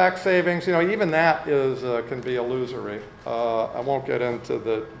 Income tax savings, you know, even that is can be illusory. I won't get into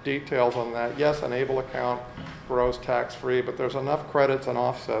the details on that. Yes, an ABLE account grows tax-free, but there's enough credits and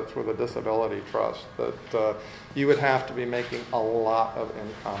offsets with a disability trust that you would have to be making a lot of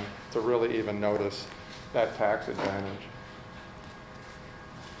income to really even notice that tax advantage.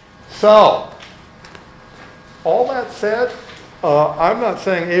 So, all that said, I'm not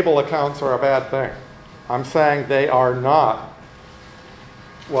saying ABLE accounts are a bad thing. I'm saying they are not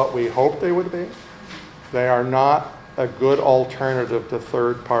what we hope they would be. They are not a good alternative to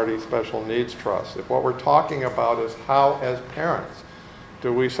third-party special needs trusts. If what we're talking about is how, as parents,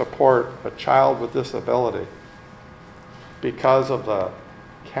 do we support a child with disability because of the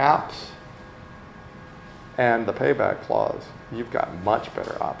caps and the payback clause, you've got much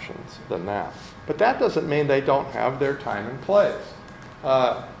better options than that. But that doesn't mean they don't have their time and place.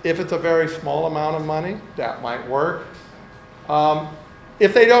 If it's a very small amount of money, that might work.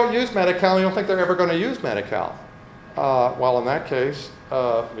 If they don't use Medi-Cal, you don't think they're ever going to use Medi-Cal. Well, in that case,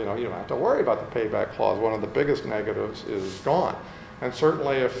 you know, you don't have to worry about the payback clause. One of the biggest negatives is gone. And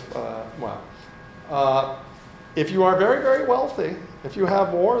certainly if you are very, very wealthy, if you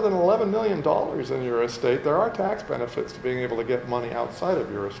have more than $11 million in your estate, there are tax benefits to being able to get money outside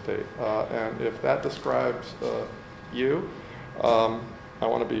of your estate. And if that describes you, I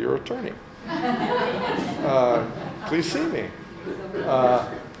want to be your attorney. Please see me.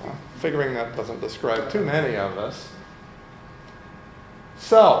 Figuring that doesn't describe too many of us.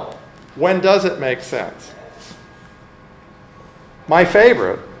 So, when does it make sense? My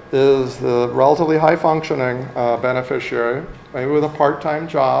favorite is the relatively high-functioning beneficiary, maybe with a part-time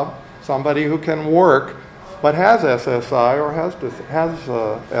job, somebody who can work but has SSI or has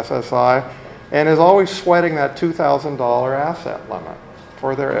SSI and is always sweating that $2,000 asset limit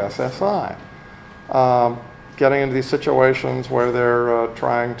for their SSI. Getting into these situations where they're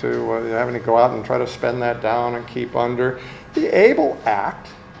trying to, having to go out and try to spend that down and keep under. The ABLE Act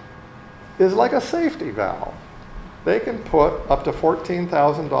is like a safety valve. They can put up to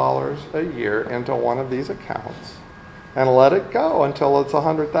 $14,000 a year into one of these accounts and let it go until it's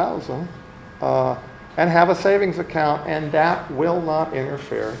 $100,000 and have a savings account, and that will not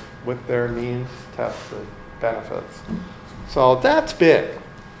interfere with their means-tested benefits. So that's big.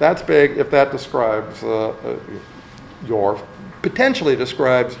 That's big if that describes potentially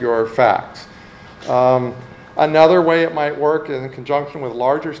describes your facts. Another way it might work in conjunction with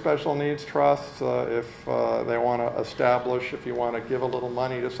larger special needs trusts, if they want to establish, if you want to give a little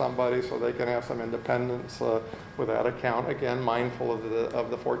money to somebody so they can have some independence with that account, again, mindful of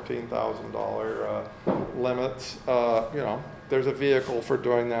the $14,000 limits, you know, there's a vehicle for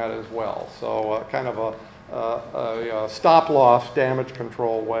doing that as well. So kind of a stop-loss damage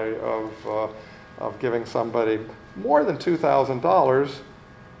control way of giving somebody more than $2,000,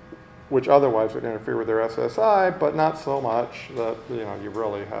 which otherwise would interfere with their SSI, but not so much that, you know, you're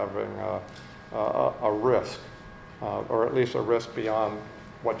really having a risk, or at least a risk beyond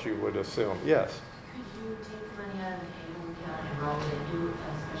what you would assume. Yes? Could you take money out of the ABLE account and roll it into a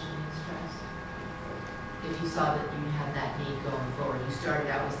special needs trust? If you saw that you had that need going forward, you started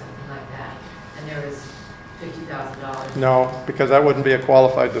out with something like that, and there was $50,000. No, because that wouldn't be a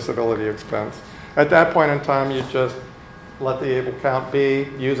qualified disability expense. At that point in time, you just let the ABLE account be,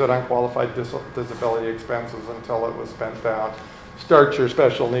 use it on qualified disability expenses until it was spent down. Start your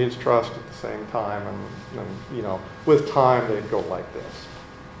special needs trust at the same time, and you know, with time they'd go like this.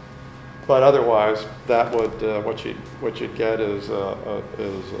 But otherwise, that would what you'd get is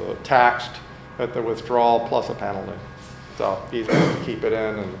taxed at the withdrawal plus a penalty. So easy to keep it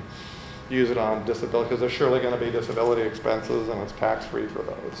in and use it on disability, because there's surely going to be disability expenses, and it's tax-free for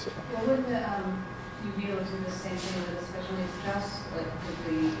those. So. Well, wouldn't you be able to do the same thing with a special needs trust? Like,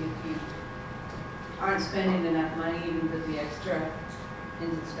 if you aren't spending enough money, you can put the extra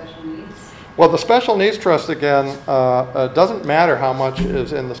into the special needs? Well, the special needs trust, again, doesn't matter how much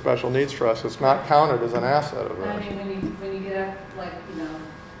is in the special needs trust. It's not counted as an asset of I theirs. mean, when you get up, like, you know,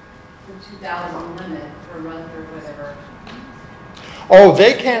 the 2,000 limit per month or whatever. Oh,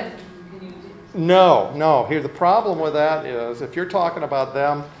 they can't. No. Here, the problem with that is, if you're talking about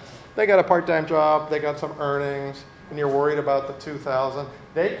them, they got a part-time job, they got some earnings, and you're worried about the 2,000,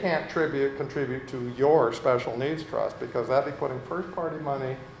 they can't contribute to your special needs trust, because that'd be putting first-party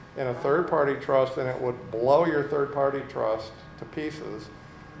money in a third-party trust, and it would blow your third-party trust to pieces.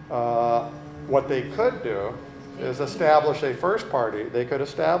 What they could do is establish a first-party. They could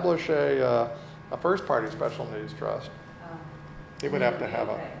establish a first-party special needs trust. It would have to have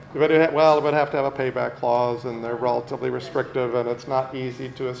it would have to have a payback clause, and they're relatively restrictive, and it's not easy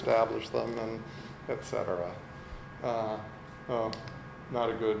to establish them, and et cetera. Not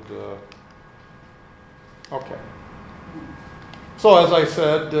a good. Okay. So as I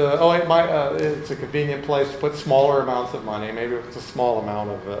said, it's a convenient place to put smaller amounts of money. Maybe if it's a small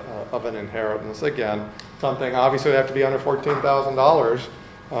amount of an inheritance. Again, something obviously would have to be under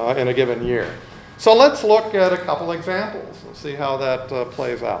 $14,000 in a given year. So let's look at a couple examples and see how that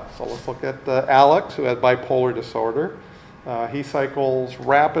plays out. So let's look at Alex, who has bipolar disorder. He cycles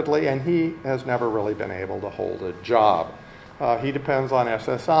rapidly, and he has never really been able to hold a job. He depends on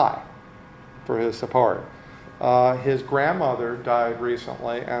SSI for his support. His grandmother died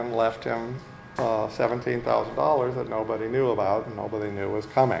recently and left him $17,000 that nobody knew about and nobody knew was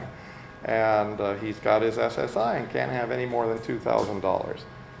coming. And he's got his SSI and can't have any more than $2,000.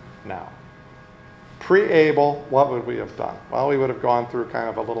 Now, pre-able, what would we have done? Well, we would have gone through kind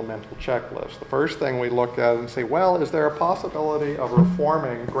of a little mental checklist. The first thing we look at and say, well, is there a possibility of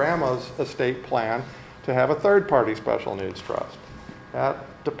reforming grandma's estate plan to have a third-party special needs trust?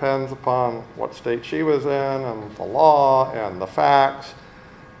 That depends upon what state she was in and the law and the facts.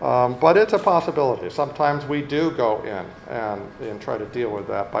 But it's a possibility. Sometimes we do go in and try to deal with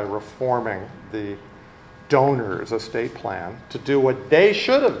that by reforming the donor's estate plan to do what they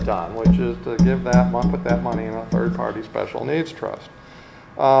should have done, which is to put that money in a third-party special needs trust.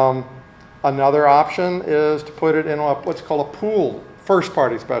 Another option is to put it in what's called a pooled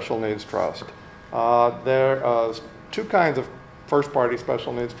first-party special needs trust. There are two kinds of first-party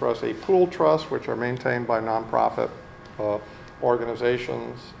special needs trusts: a pooled trust, which are maintained by nonprofit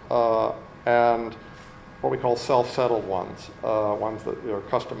organizations, and what we call self-settled ones, ones that are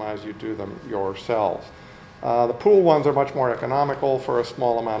customized, you do them yourselves. The pool ones are much more economical for a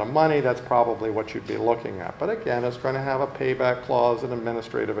small amount of money. That's probably what you'd be looking at. But again, it's going to have a payback clause and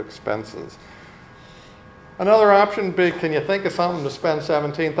administrative expenses. Another option would be, can you think of something to spend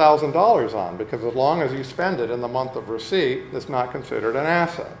 $17,000 on? Because as long as you spend it in the month of receipt, it's not considered an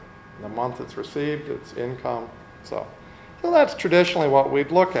asset. In the month it's received, it's income. So that's traditionally what we'd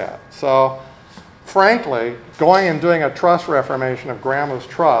look at. So frankly, going and doing a trust reformation of grandma's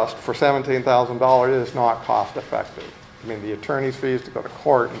trust for $17,000 is not cost effective. I mean, the attorney's fees to go to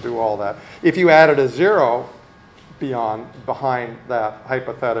court and do all that. If you added a zero behind that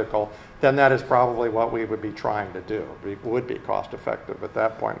hypothetical, then that is probably what we would be trying to do. It would be cost effective at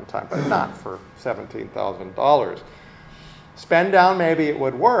that point in time, but not for $17,000. Spend down, maybe it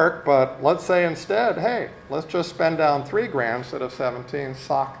would work, but let's say instead, hey, let's just spend down $3,000 instead of 17,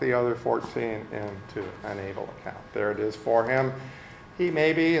 sock the other 14 into an ABLE account. There it is for him. He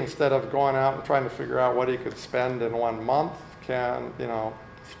maybe, instead of going out and trying to figure out what he could spend in 1 month, can,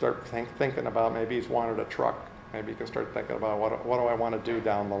 start thinking about, maybe he's wanted a truck. Maybe you can start thinking about what do I want to do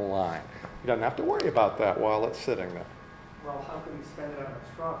down the line. He doesn't have to worry about that while it's sitting there. Well, how can we spend it on a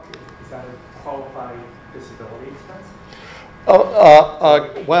truck? Is that a qualified disability expense?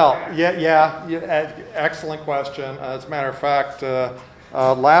 Excellent question. As a matter of fact,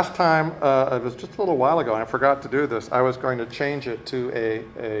 last time, it was just a little while ago, and I forgot to do this. I was going to change it to a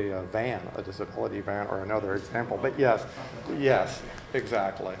van, a disability van, or another example. But yes,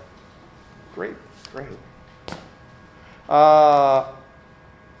 exactly. Great. Anna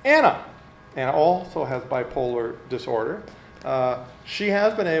also has bipolar disorder. She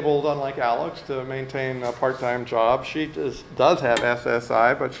has been able, unlike Alex, to maintain a part-time job. She does have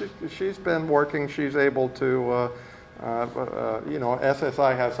SSI, but she's been working. She's able to,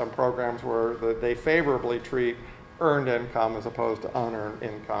 SSI has some programs where they favorably treat earned income as opposed to unearned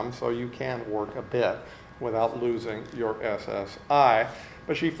income, so you can work a bit without losing your SSI.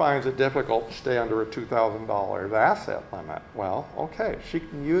 But she finds it difficult to stay under a $2,000 asset limit. Well, okay, she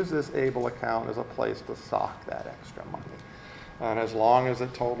can use this ABLE account as a place to sock that extra money. And as long as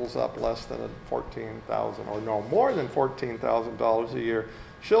it totals up less than $14,000 or no more than $14,000 a year,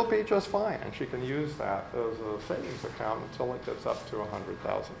 she'll be just fine. And she can use that as a savings account until it gets up to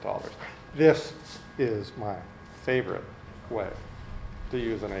 $100,000. This is my favorite way to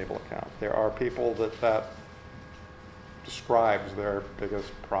use an ABLE account. There are people that describes their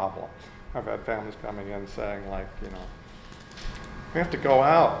biggest problem. I've had families coming in saying, like, we have to go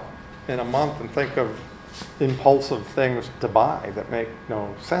out in a month and think of impulsive things to buy that make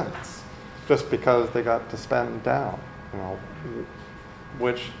no sense. just because they got to spend down, you know,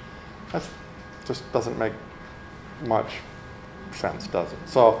 which just doesn't make much sense, does it?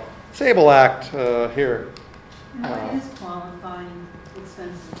 So, Sable Act here. What is qualifying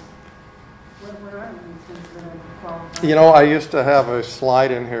expenses? What are the expenses that are qualifying? You know, I used to have a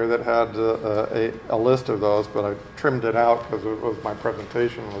slide in here that had a list of those, but I trimmed it out because my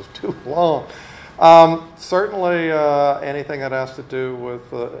presentation was too long. Certainly anything that has to do with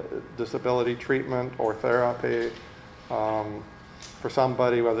disability treatment or therapy for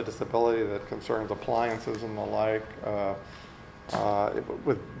somebody with a disability that concerns appliances and the like.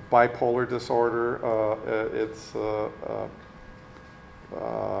 With bipolar disorder, it's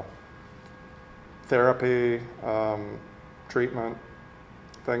therapy, treatment,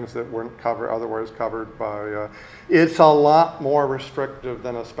 things that weren't otherwise covered by. It's a lot more restrictive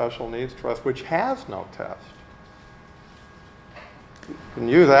than a special needs trust, which has no test. You can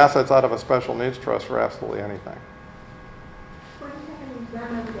use assets out of a special needs trust for absolutely anything. What would happen if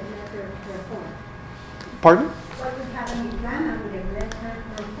grandma would have left her home? Pardon? What would happen if grandma would have left her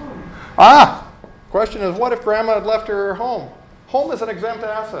home? Question is, what if grandma had left her home? Home is an exempt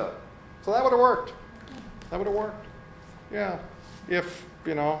asset. So that would have worked. That would have worked. Yeah. If,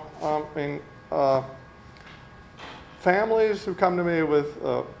 you know, families who come to me with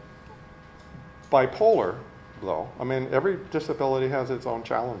bipolar, though, I mean, every disability has its own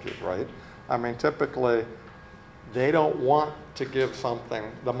challenges, right? I mean, typically, they don't want to give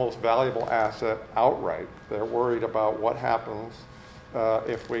something, the most valuable asset, outright. They're worried about what happens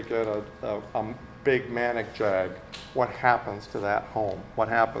if we get a big manic jag. What happens to that home? What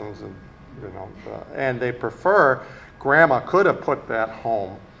happens, and they prefer, grandma could have put that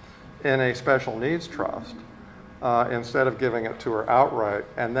home in a special needs trust instead of giving it to her outright,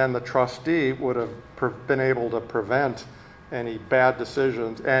 and then the trustee would have been able to prevent any bad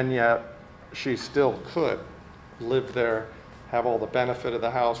decisions, and yet she still could live there, have all the benefit of the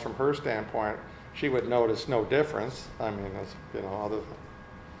house from her standpoint. She would notice no difference. I mean, as, you know, other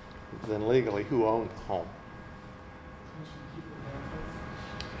than legally who owned the home.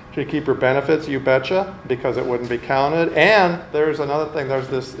 She'd keep her benefits, you betcha, because it wouldn't be counted. And there's another thing, there's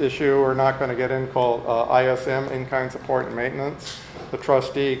this issue we're not going to get in called ISM, in-kind support and maintenance. The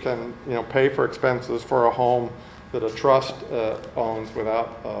trustee can, you know, pay for expenses for a home that a trust owns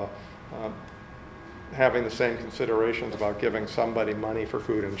without having the same considerations about giving somebody money for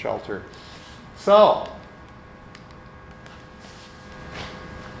food and shelter. So,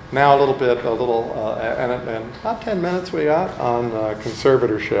 now and about 10 minutes we got on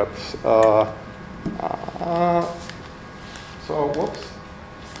conservatorships.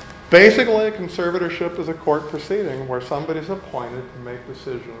 Basically, a conservatorship is a court proceeding where somebody's appointed to make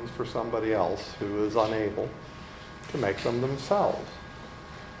decisions for somebody else who is unable to make them themselves.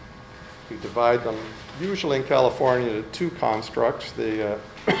 We divide them, usually in California, to two constructs, the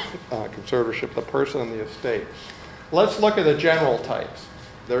conservatorship, the person, and the estate. Let's look at the general types.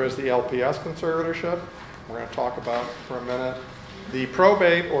 There is the LPS conservatorship, we're going to talk about for a minute. The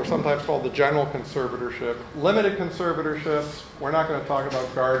probate, or sometimes called the general conservatorship. Limited conservatorships, we're not going to talk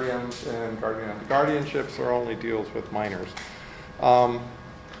about guardians and guardianships are only deals with minors. LPS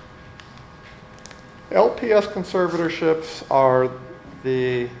conservatorships are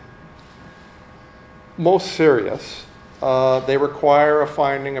the most serious. They require a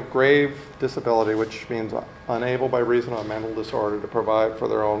finding of grave disability, which means unable by reason of a mental disorder to provide for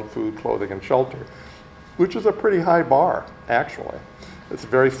their own food, clothing, and shelter, which is a pretty high bar, actually. It's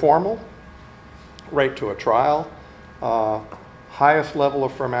very formal, right to a trial, highest level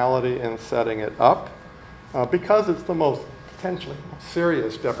of formality in setting it up, because it's the most potentially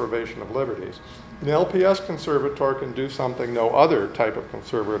serious deprivation of liberties. An LPS conservator can do something no other type of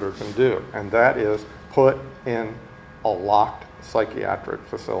conservator can do, and that is put in a locked psychiatric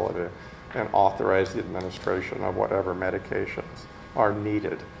facility and authorize the administration of whatever medications are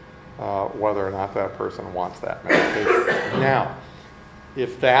needed, whether or not that person wants that medication. Now,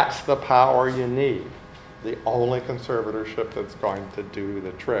 if that's the power you need, the only conservatorship that's going to do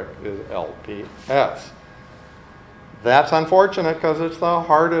the trick is LPS. That's unfortunate because it's the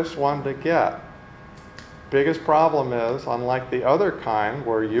hardest one to get. Biggest problem is, unlike the other kind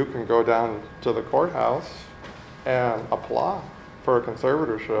where you can go down to the courthouse and apply for a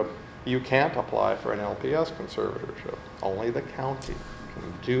conservatorship, you can't apply for an LPS conservatorship. Only the county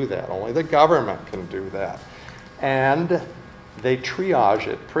can do that. Only the government can do that. And they triage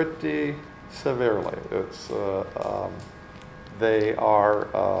it pretty severely. It's, they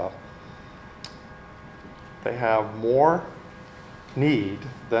have more need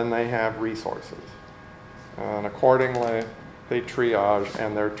than they have resources. And accordingly, they triage,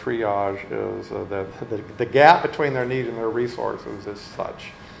 and their triage is the gap between their need and their resources is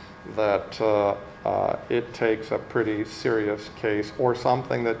such that it takes a pretty serious case or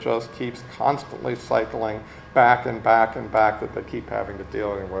something that just keeps constantly cycling back and back and back that they keep having to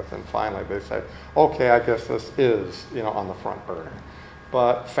deal with, and finally they say, okay, I guess this is, on the front burner.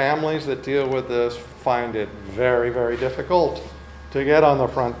 But families that deal with this find it very, very difficult to get on the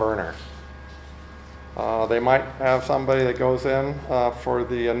front burner. They might have somebody that goes in for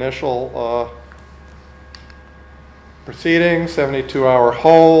the initial proceedings, 72-hour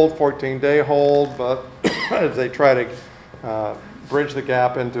hold, 14-day hold, but as they try to bridge the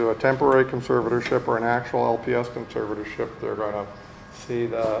gap into a temporary conservatorship or an actual LPS conservatorship, they're going to see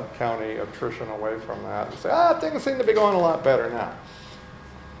the county attrition away from that and say, things seem to be going a lot better now.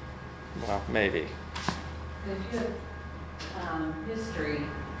 Well, maybe. If you have history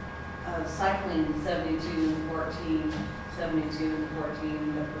of cycling 72 and 14, 72 and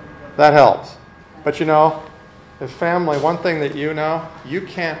 14. That helps. But as family, one thing that you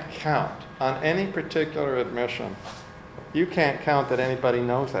can't count on any particular admission. You can't count that anybody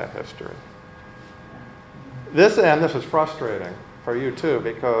knows that history. This is frustrating for you too,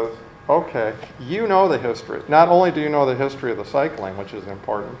 because, okay, you know the history. Not only do you know the history of the cycling, which is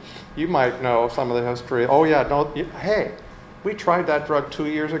important, you might know some of the history. Oh yeah, hey, we tried that drug 2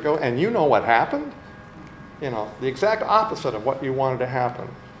 years ago, and you know what happened? The exact opposite of what you wanted to happen.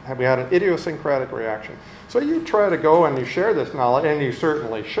 We had an idiosyncratic reaction. So you try to go and you share this knowledge, and you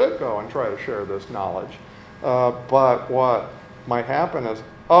certainly should go and try to share this knowledge. But what might happen is,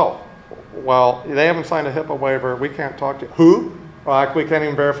 well, they haven't signed a HIPAA waiver. We can't talk to you. Who? Well, we can't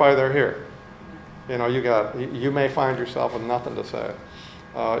even verify they're here. You may find yourself with nothing to say.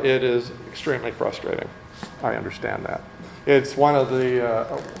 It is extremely frustrating. I understand that. It's one of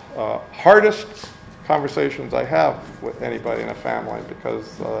the hardest conversations I have with anybody in a family,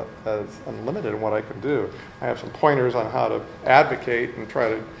 because I'm limited in what I can do. I have some pointers on how to advocate and try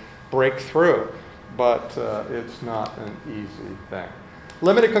to break through, but it's not an easy thing.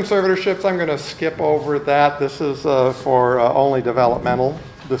 Limited conservatorships, I'm going to skip over that. This is for only developmental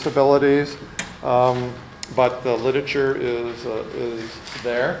disabilities, but the literature is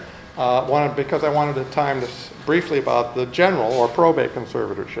there. Because I wanted the time to briefly about the general or probate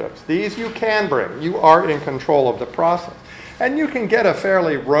conservatorships. These you can bring. You are in control of the process. And you can get a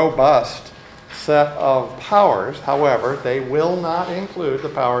fairly robust set of powers. However, they will not include the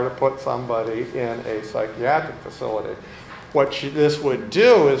power to put somebody in a psychiatric facility. What this would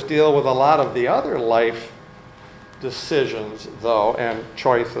do is deal with a lot of the other life decisions, though, and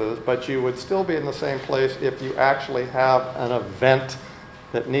choices, but you would still be in the same place if you actually have an event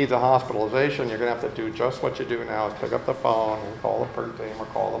that needs a hospitalization. You're going to have to do just what you do now, is pick up the phone and call the PERT team or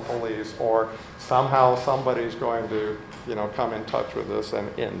call the police, or somehow somebody's going to come in touch with this, and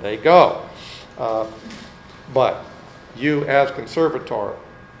in they go. But you as conservator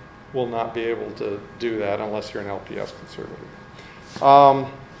will not be able to do that unless you're an LPS conservator.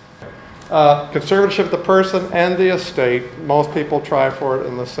 Conservatorship of the person and the estate, most people try for it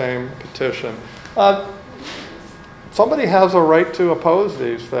in the same petition. Somebody has a right to oppose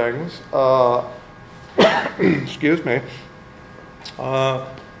these things. Excuse me.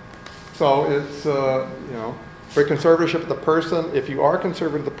 So it's, for conservatorship of the person, if you are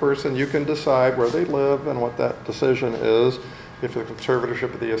conservative of the person, you can decide where they live and what that decision is. If the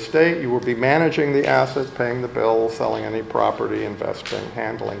conservatorship of the estate, you will be managing the assets, paying the bills, selling any property, investing,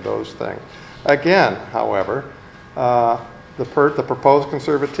 handling those things. Again, however, the proposed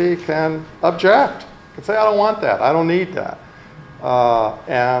conservatee can object. Can say, I don't want that. I don't need that.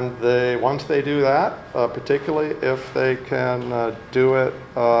 And once they do that, particularly if they can do it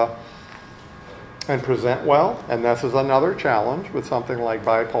and present well, and this is another challenge with something like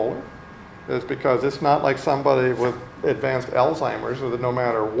bipolar, is because it's not like somebody with advanced Alzheimer's, so that no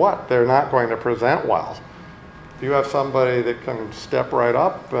matter what, they're not going to present well. If you have somebody that can step right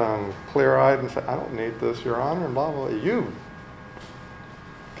up and clear-eyed and say, I don't need this, Your Honor, and blah, blah, blah,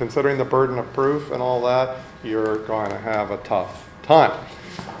 considering the burden of proof and all that, you're going to have a tough time.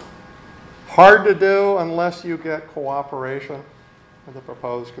 Hard to do unless you get cooperation of the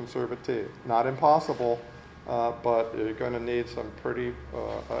proposed conservatee. Not impossible, but you're going to need some pretty,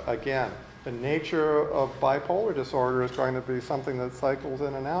 again, the nature of bipolar disorder is going to be something that cycles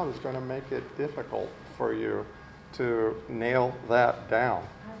in and out, is going to make it difficult for you to nail that down.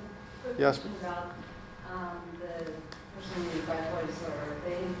 I have a quick Yes? question about the person with bipolar disorder.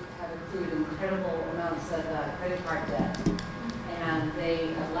 They have accrued incredible amounts of credit card debt, and they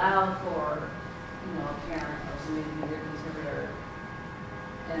allow for, a parent or somebody to be their conservator,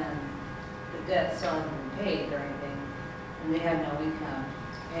 and the debt still hasn't been paid or anything. and they have no income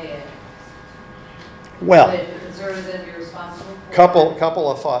to pay it. Well, But if the conservative, you're responsible for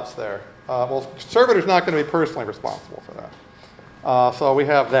couple of thoughts there. Well, conservator's not going to be personally responsible for that. So we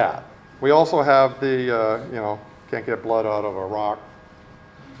have that. We also have the, can't get blood out of a rock.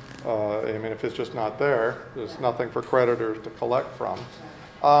 I mean, if it's just not there, there's nothing for creditors to collect from.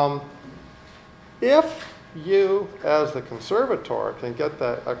 If you, as the conservator, can get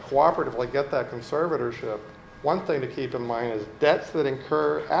that, cooperatively get that conservatorship, one thing to keep in mind is debts that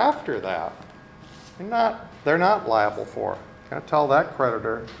incur after that, they're not liable for. You can't tell that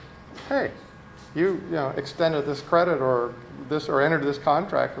creditor, hey, you extended this credit or entered this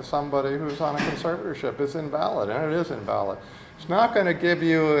contract with somebody who's on a conservatorship. It's invalid, and it is invalid. It's not going to give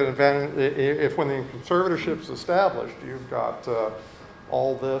you an advantage if when the conservatorship's established, you've got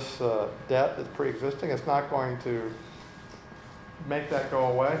all this debt that's pre-existing. It's not going to make that go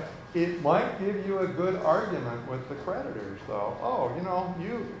away. It might give you a good argument with the creditors, though. Oh,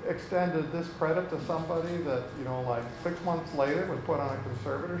 you extended this credit to somebody that, like 6 months later was put on a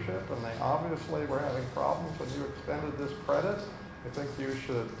conservatorship, and they obviously were having problems when you extended this credit. I think you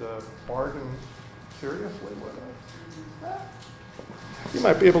should bargain seriously with it. You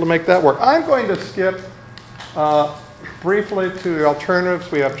might be able to make that work. I'm going to skip briefly to the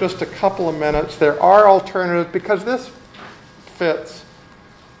alternatives. We have just a couple of minutes. There are alternatives because this fits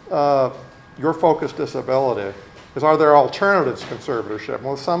your focused disability. Are there alternatives to conservatorship?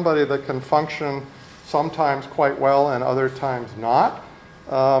 Well, somebody that can function sometimes quite well and other times not.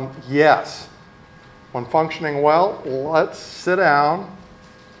 Yes. When functioning well, let's sit down,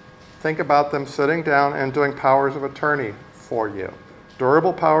 think about them sitting down and doing powers of attorney for you.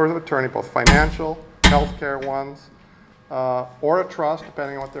 Durable powers of attorney, both financial, healthcare ones, or a trust,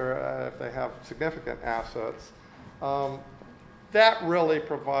 depending on what if they have significant assets. That really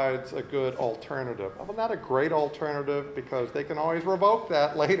provides a good alternative. Well, not a great alternative because they can always revoke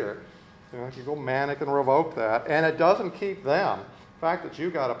that later. If you go manic and revoke that, and it doesn't keep them. The fact that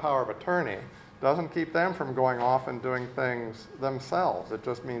you got a power of attorney doesn't keep them from going off and doing things themselves. It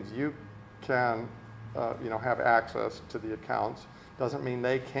just means you can, have access to the accounts. Doesn't mean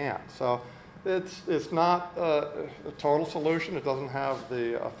they can't. So it's not a total solution. It doesn't have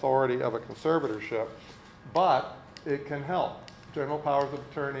the authority of a conservatorship, but it can help. General powers of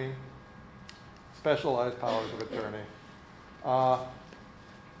attorney, specialized powers of attorney.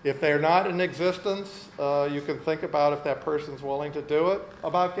 If they're not in existence, you can think about, if that person's willing to do it,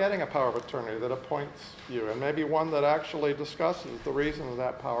 about getting a power of attorney that appoints you, and maybe one that actually discusses the reason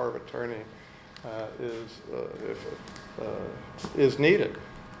that power of attorney is needed.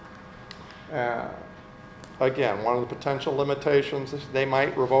 Again, one of the potential limitations is they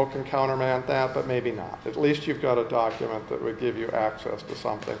might revoke and countermand that, but maybe not. At least you've got a document that would give you access to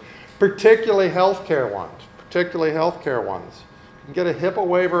something. Particularly healthcare ones. You can get a HIPAA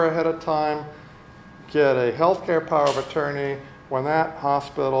waiver ahead of time, get a healthcare power of attorney. When that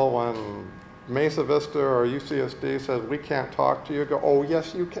hospital, when Mesa Vista or UCSD says, we can't talk to you, go, oh,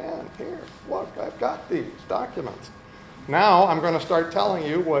 yes, you can. Here, look, I've got these documents. Now I'm going to start telling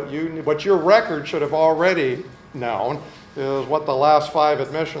you what your record should have already known is what the last 5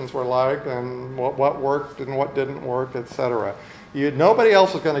 admissions were like and what worked and what didn't work, etc. Nobody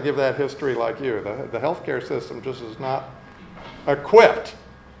else is going to give that history like you. The healthcare system just is not equipped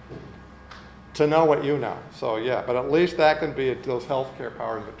to know what you know. So yeah, but at least that can be, those healthcare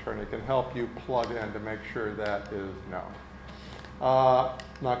powers of attorney can help you plug in to make sure that is known.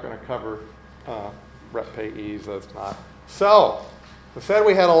 Not going to cover rep payees, that's not. So, I said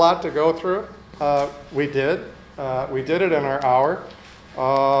we had a lot to go through. We did. We did it in our hour.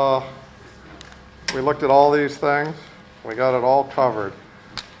 We looked at all these things. We got it all covered.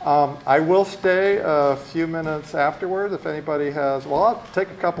 I will stay a few minutes afterwards if anybody has, well, I'll take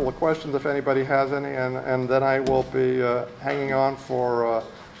a couple of questions if anybody has any, and then I will be hanging on for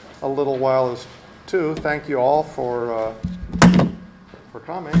a little while too. Thank you all for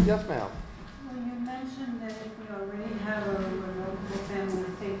coming. Yes, ma'am. Well, you mentioned that if we already have a revocable family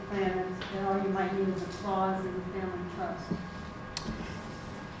estate plan, then all you might need is a clause in the family trust.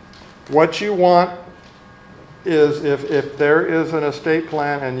 What you want is if there is an estate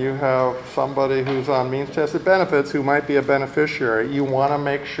plan and you have somebody who's on means-tested benefits who might be a beneficiary, you want to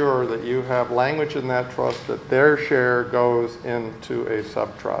make sure that you have language in that trust that their share goes into a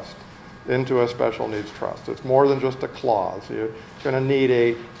subtrust, into a special needs trust. It's more than just a clause. You're going to need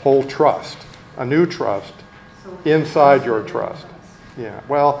a whole trust, a new trust inside your trust. Yeah.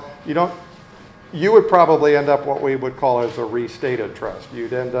 Well, you would probably end up what we would call as a restated trust.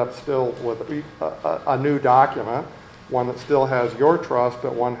 You'd end up still with a new document, one that still has your trust,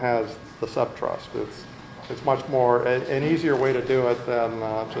 but one has the subtrust. It's much more, an easier way to do it than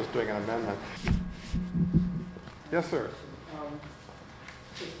just doing an amendment. Yes, sir.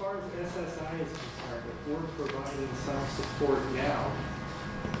 As far as SSI is concerned, if we're providing some support now,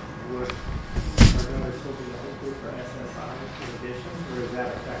 would our donors still be eligible for SSI in addition, or is that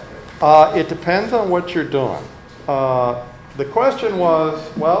effective? It depends on what you're doing. The question was,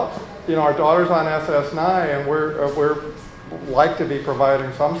 well, you know, our daughter's on SS9 and we're like to be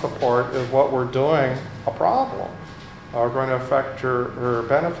providing some support. Is what we're doing a problem or going to affect her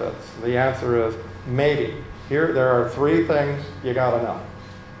benefits? The answer is maybe. Here, there are 3 things you got to know.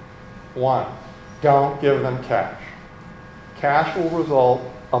 1, don't give them cash. Cash will result,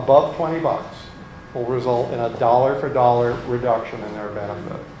 above 20 bucks, will result in a dollar for dollar reduction in their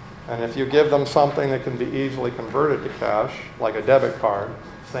benefit. And if you give them something that can be easily converted to cash, like a debit card,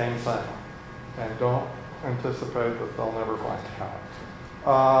 same thing. And don't anticipate that they'll never find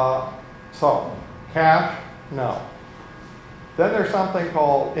out. So, cash, no. Then there's something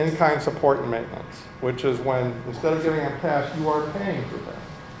called in-kind support and maintenance, which is when, instead of giving them cash, you are paying for them.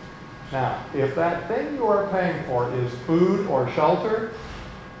 Now, if that thing you are paying for is food or shelter,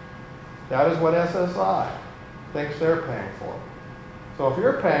 that is what SSI thinks they're paying for. So if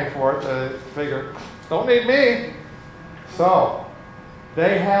you're paying for it, they figure, don't need me. So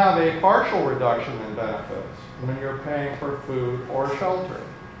they have a partial reduction in benefits when you're paying for food or shelter.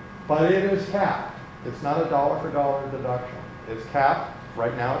 But it is capped. It's not a dollar for dollar deduction. It's capped.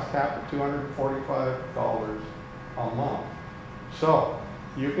 Right now it's capped at $245 a month. So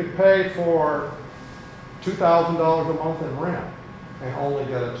you could pay for $2,000 a month in rent and only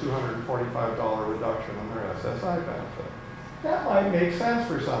get a $245 reduction in their SSI benefit. That might make sense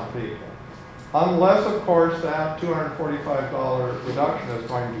for some people. Unless, of course, that $245 reduction is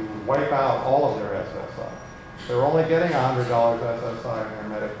going to wipe out all of their SSI. They're only getting $100 SSI in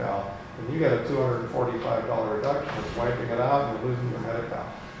their Medi-Cal, and you get a $245 reduction, it's wiping it out and you're losing your Medi-Cal.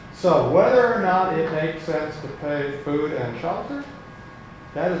 So whether or not it makes sense to pay food and shelter,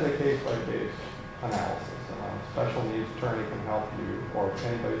 that is a case-by-case analysis. And a special needs attorney can help you, or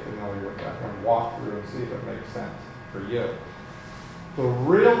anybody familiar with that, can walk through and see if it makes sense for you. The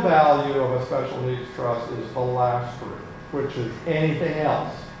real value of a special needs trust is the last 3, which is anything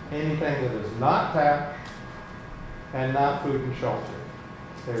else. Anything that is not tax and not food and shelter.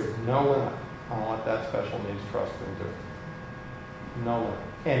 There's no limit on what that special needs trust can do. No limit.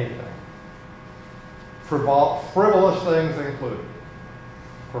 Anything. Frivolous things included.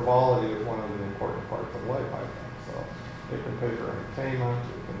 Frivolity is one of the important parts of life, I think. So it can pay for entertainment,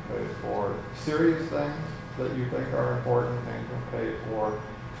 it can pay for serious things that you think are important, and can pay for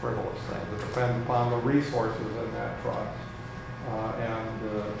frivolous things. It depends upon the resources in that trust and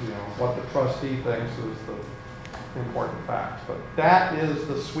you know, what the trustee thinks is the important facts. But that is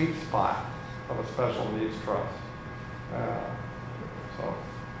the sweet spot of a special needs trust. So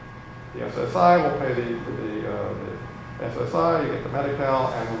the SSI will pay the SSI, you get the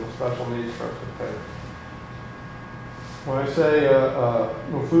Medi-Cal, and then the special needs trust will pay. When I say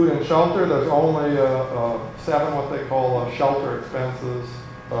food and shelter, there's only 7 what they call shelter expenses.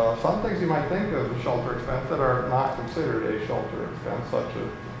 Some things you might think of as shelter expense that are not considered a shelter expense, such as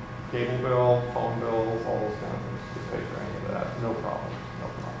cable bill, phone bills, all those kind of things. You pay for any of that, no problem, no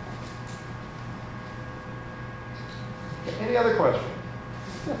problem. Any other questions?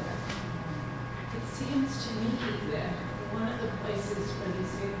 It seems to me that one of the places where these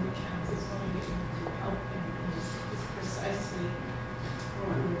saving accounts is going to get into help is precisely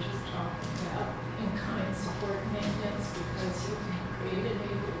what we were just talking about, in-kind support maintenance, because you can create a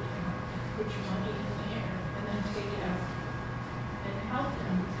new account, put your money in there, and then take it out and help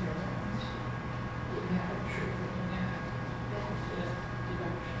them with their rent. You have triggering that benefit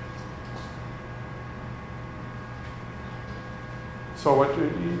deduction. So what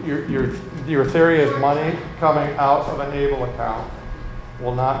your theory is money coming out of an ABLE account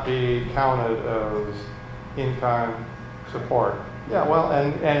will not be counted as in-kind support. Yeah, well,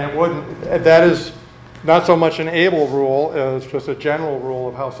 and it wouldn't, that is not so much an ABLE rule as just a general rule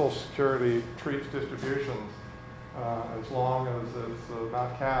of how Social Security treats distributions, as long as it's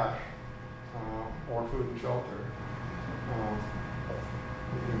not cash or food and shelter.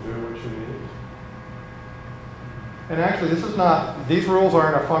 You can do what you need. And actually, this is not, these rules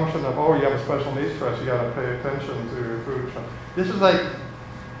aren't a function of, oh, you have a special needs trust, you got to pay attention to food and shelter. This is like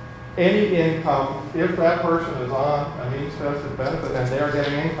any income, if that person is on a means tested benefit and they're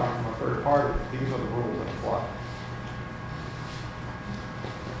getting income from a third party, these are the rules that apply.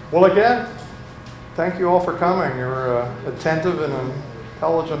 Well, again, thank you all for coming. You're an attentive and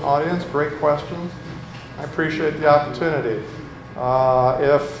intelligent audience, great questions. I appreciate the opportunity.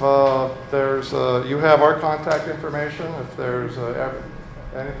 If there's, you have our contact information. If there's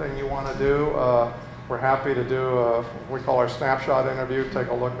anything you want to do, we're happy to do what we call our snapshot interview, take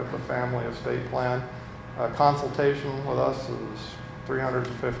a look at the family estate plan. Consultation with us is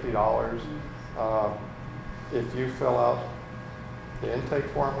 $350. If you fill out the intake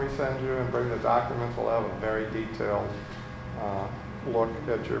form we send you and bring the documents, we'll have a very detailed look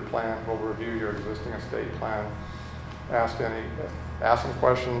at your plan. We'll review your existing estate plan, ask some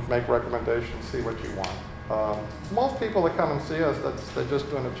questions, make recommendations, see what you want. Most people that come and see us, they're just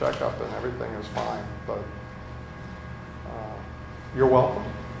doing a checkup and everything is fine. But you're welcome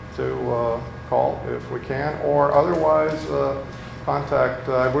to call if we can, or otherwise contact.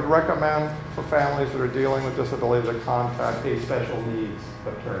 I would recommend for families that are dealing with disability to contact a special needs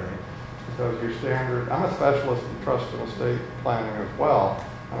attorney, because your standard, I'm a specialist in trust and estate planning as well,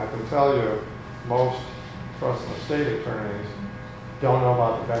 and I can tell you most trust and estate attorneys don't know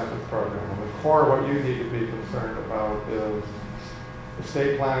about the benefits program. And the core of what you need to be concerned about is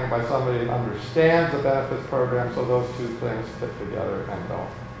estate planning by somebody that understands the benefits program, so those two things fit together and don't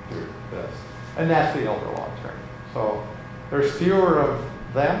do this. And that's the elder law attorney. So there's fewer of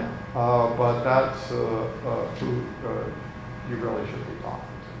them, but that's who you really should be talking to.